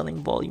highest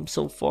selling volumes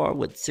so far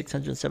with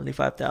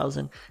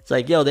 675,000. It's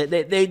like, yo,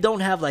 they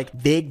don't have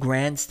like big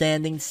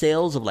grandstanding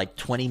sales of like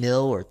 20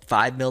 mil or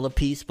 5 mil a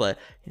piece, but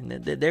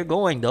they're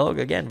going, dog.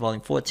 Again,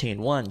 volume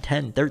 14, 1,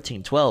 10,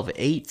 13, 12,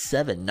 8,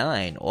 7,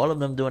 9. All of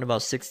them doing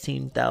about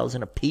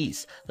 16,000 a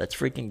piece. Let's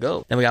freaking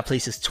go. Then we got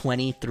places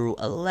 20 through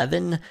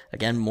 11.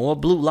 Again, more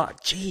Blue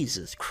Lock.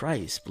 Jesus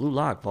Christ. Blue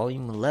Lock,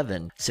 volume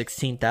 11.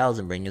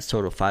 16,000, bringing its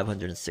total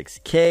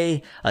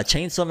 506K.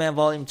 Chainsaw Man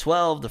volume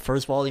 12. The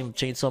first volume of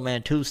Chainsaw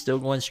Man 2 still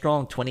going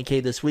strong.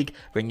 20K this week,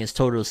 bringing its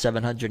total to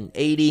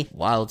 780.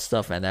 Wild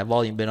stuff, man. That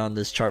volume been on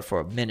this chart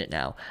for a minute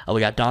now. We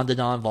got Dawn to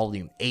Dawn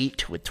volume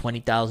 8 with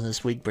 20,000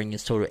 this week, bringing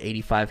its total to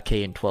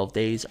 85K in 12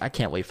 days. I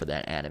can't wait for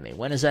that anime.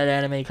 When is that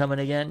anime coming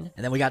again?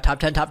 And then we got top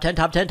 10.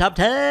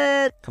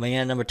 Coming in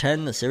at number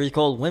 10, the series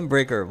called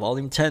Windbreaker,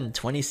 volume 10,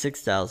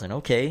 26,000.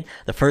 Okay.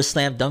 The first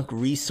Slam Dunk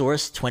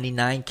Resource,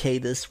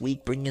 29K this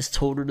week, bringing its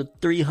total to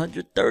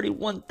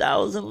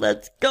 331,000.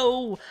 Let's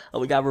go.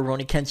 We got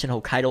Rurouni Kenshin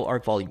Hokkaido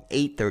Arc volume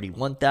 8,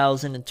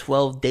 31,000 in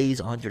 12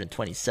 days,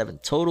 127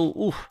 total.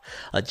 Oof.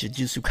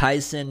 Jujutsu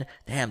Kaisen,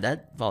 damn,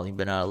 that volume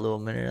been out a little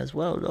minute as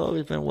well, dog.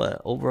 It's been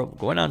what,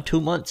 going on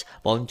 2 months.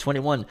 Volume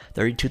 21,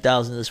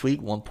 32,000 this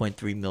week,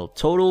 1.3 mil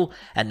total.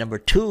 At number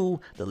 2,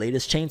 the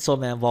latest Chainsaw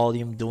Man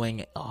volume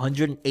doing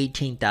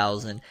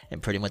 118,000 in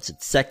pretty much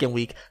its second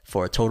week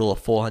for a total of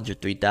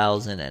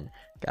 403,000. And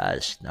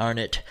gosh darn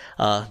it.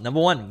 Number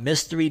 1,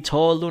 Mystery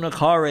Toa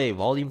Lunakare,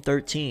 volume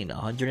 13,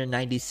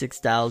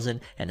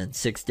 196,000, and in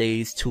 6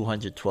 days,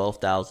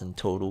 212,000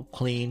 total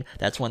clean.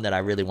 That's one that I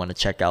really want to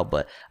check out,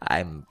 but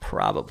I'm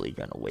probably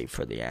gonna wait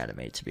for the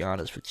anime, to be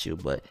honest with you.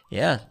 But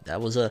yeah,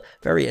 that was a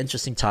very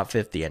interesting top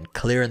 50 and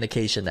clear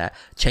indication that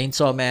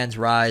Chainsaw Man's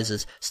rise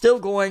is still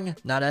going,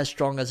 not as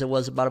strong as it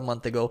was about a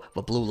month ago,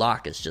 but Blue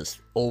Lock is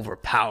just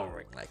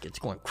overpowering. Like, it's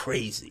going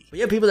crazy. But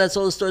yeah, people, that's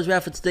all the stories we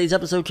have for today's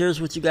episode.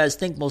 Curious what you guys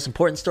think. Most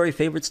important story,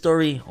 favorite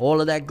story, all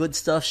of that good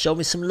stuff. Show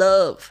me some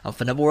love. I'm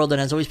Fun World,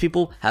 and as always,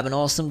 people, have an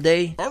awesome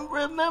day. And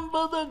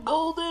remember the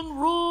golden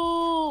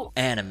rule: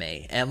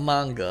 anime and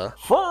manga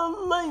for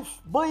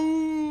life,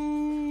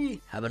 boy.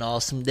 Have an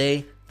awesome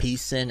day.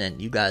 Peace in,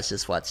 and you guys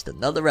just watched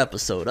another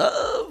episode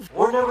of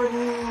Whatever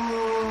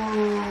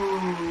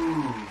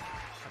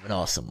Have an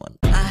awesome one.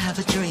 I have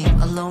a dream,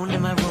 alone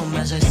in my room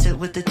as I sit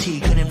with the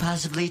tea. Couldn't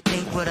possibly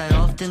think what I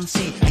often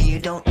see, and you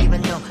don't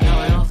even know how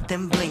I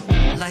often blink.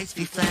 Lights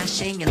be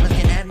flashing and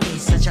looking at me,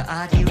 such an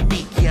odd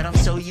unique, yet I'm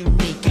so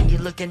unique, and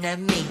you're looking at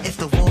me. If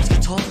the walls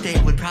could talk,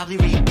 they would probably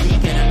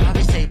repeat, and I'd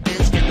probably say,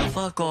 bitch, get the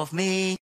fuck off me.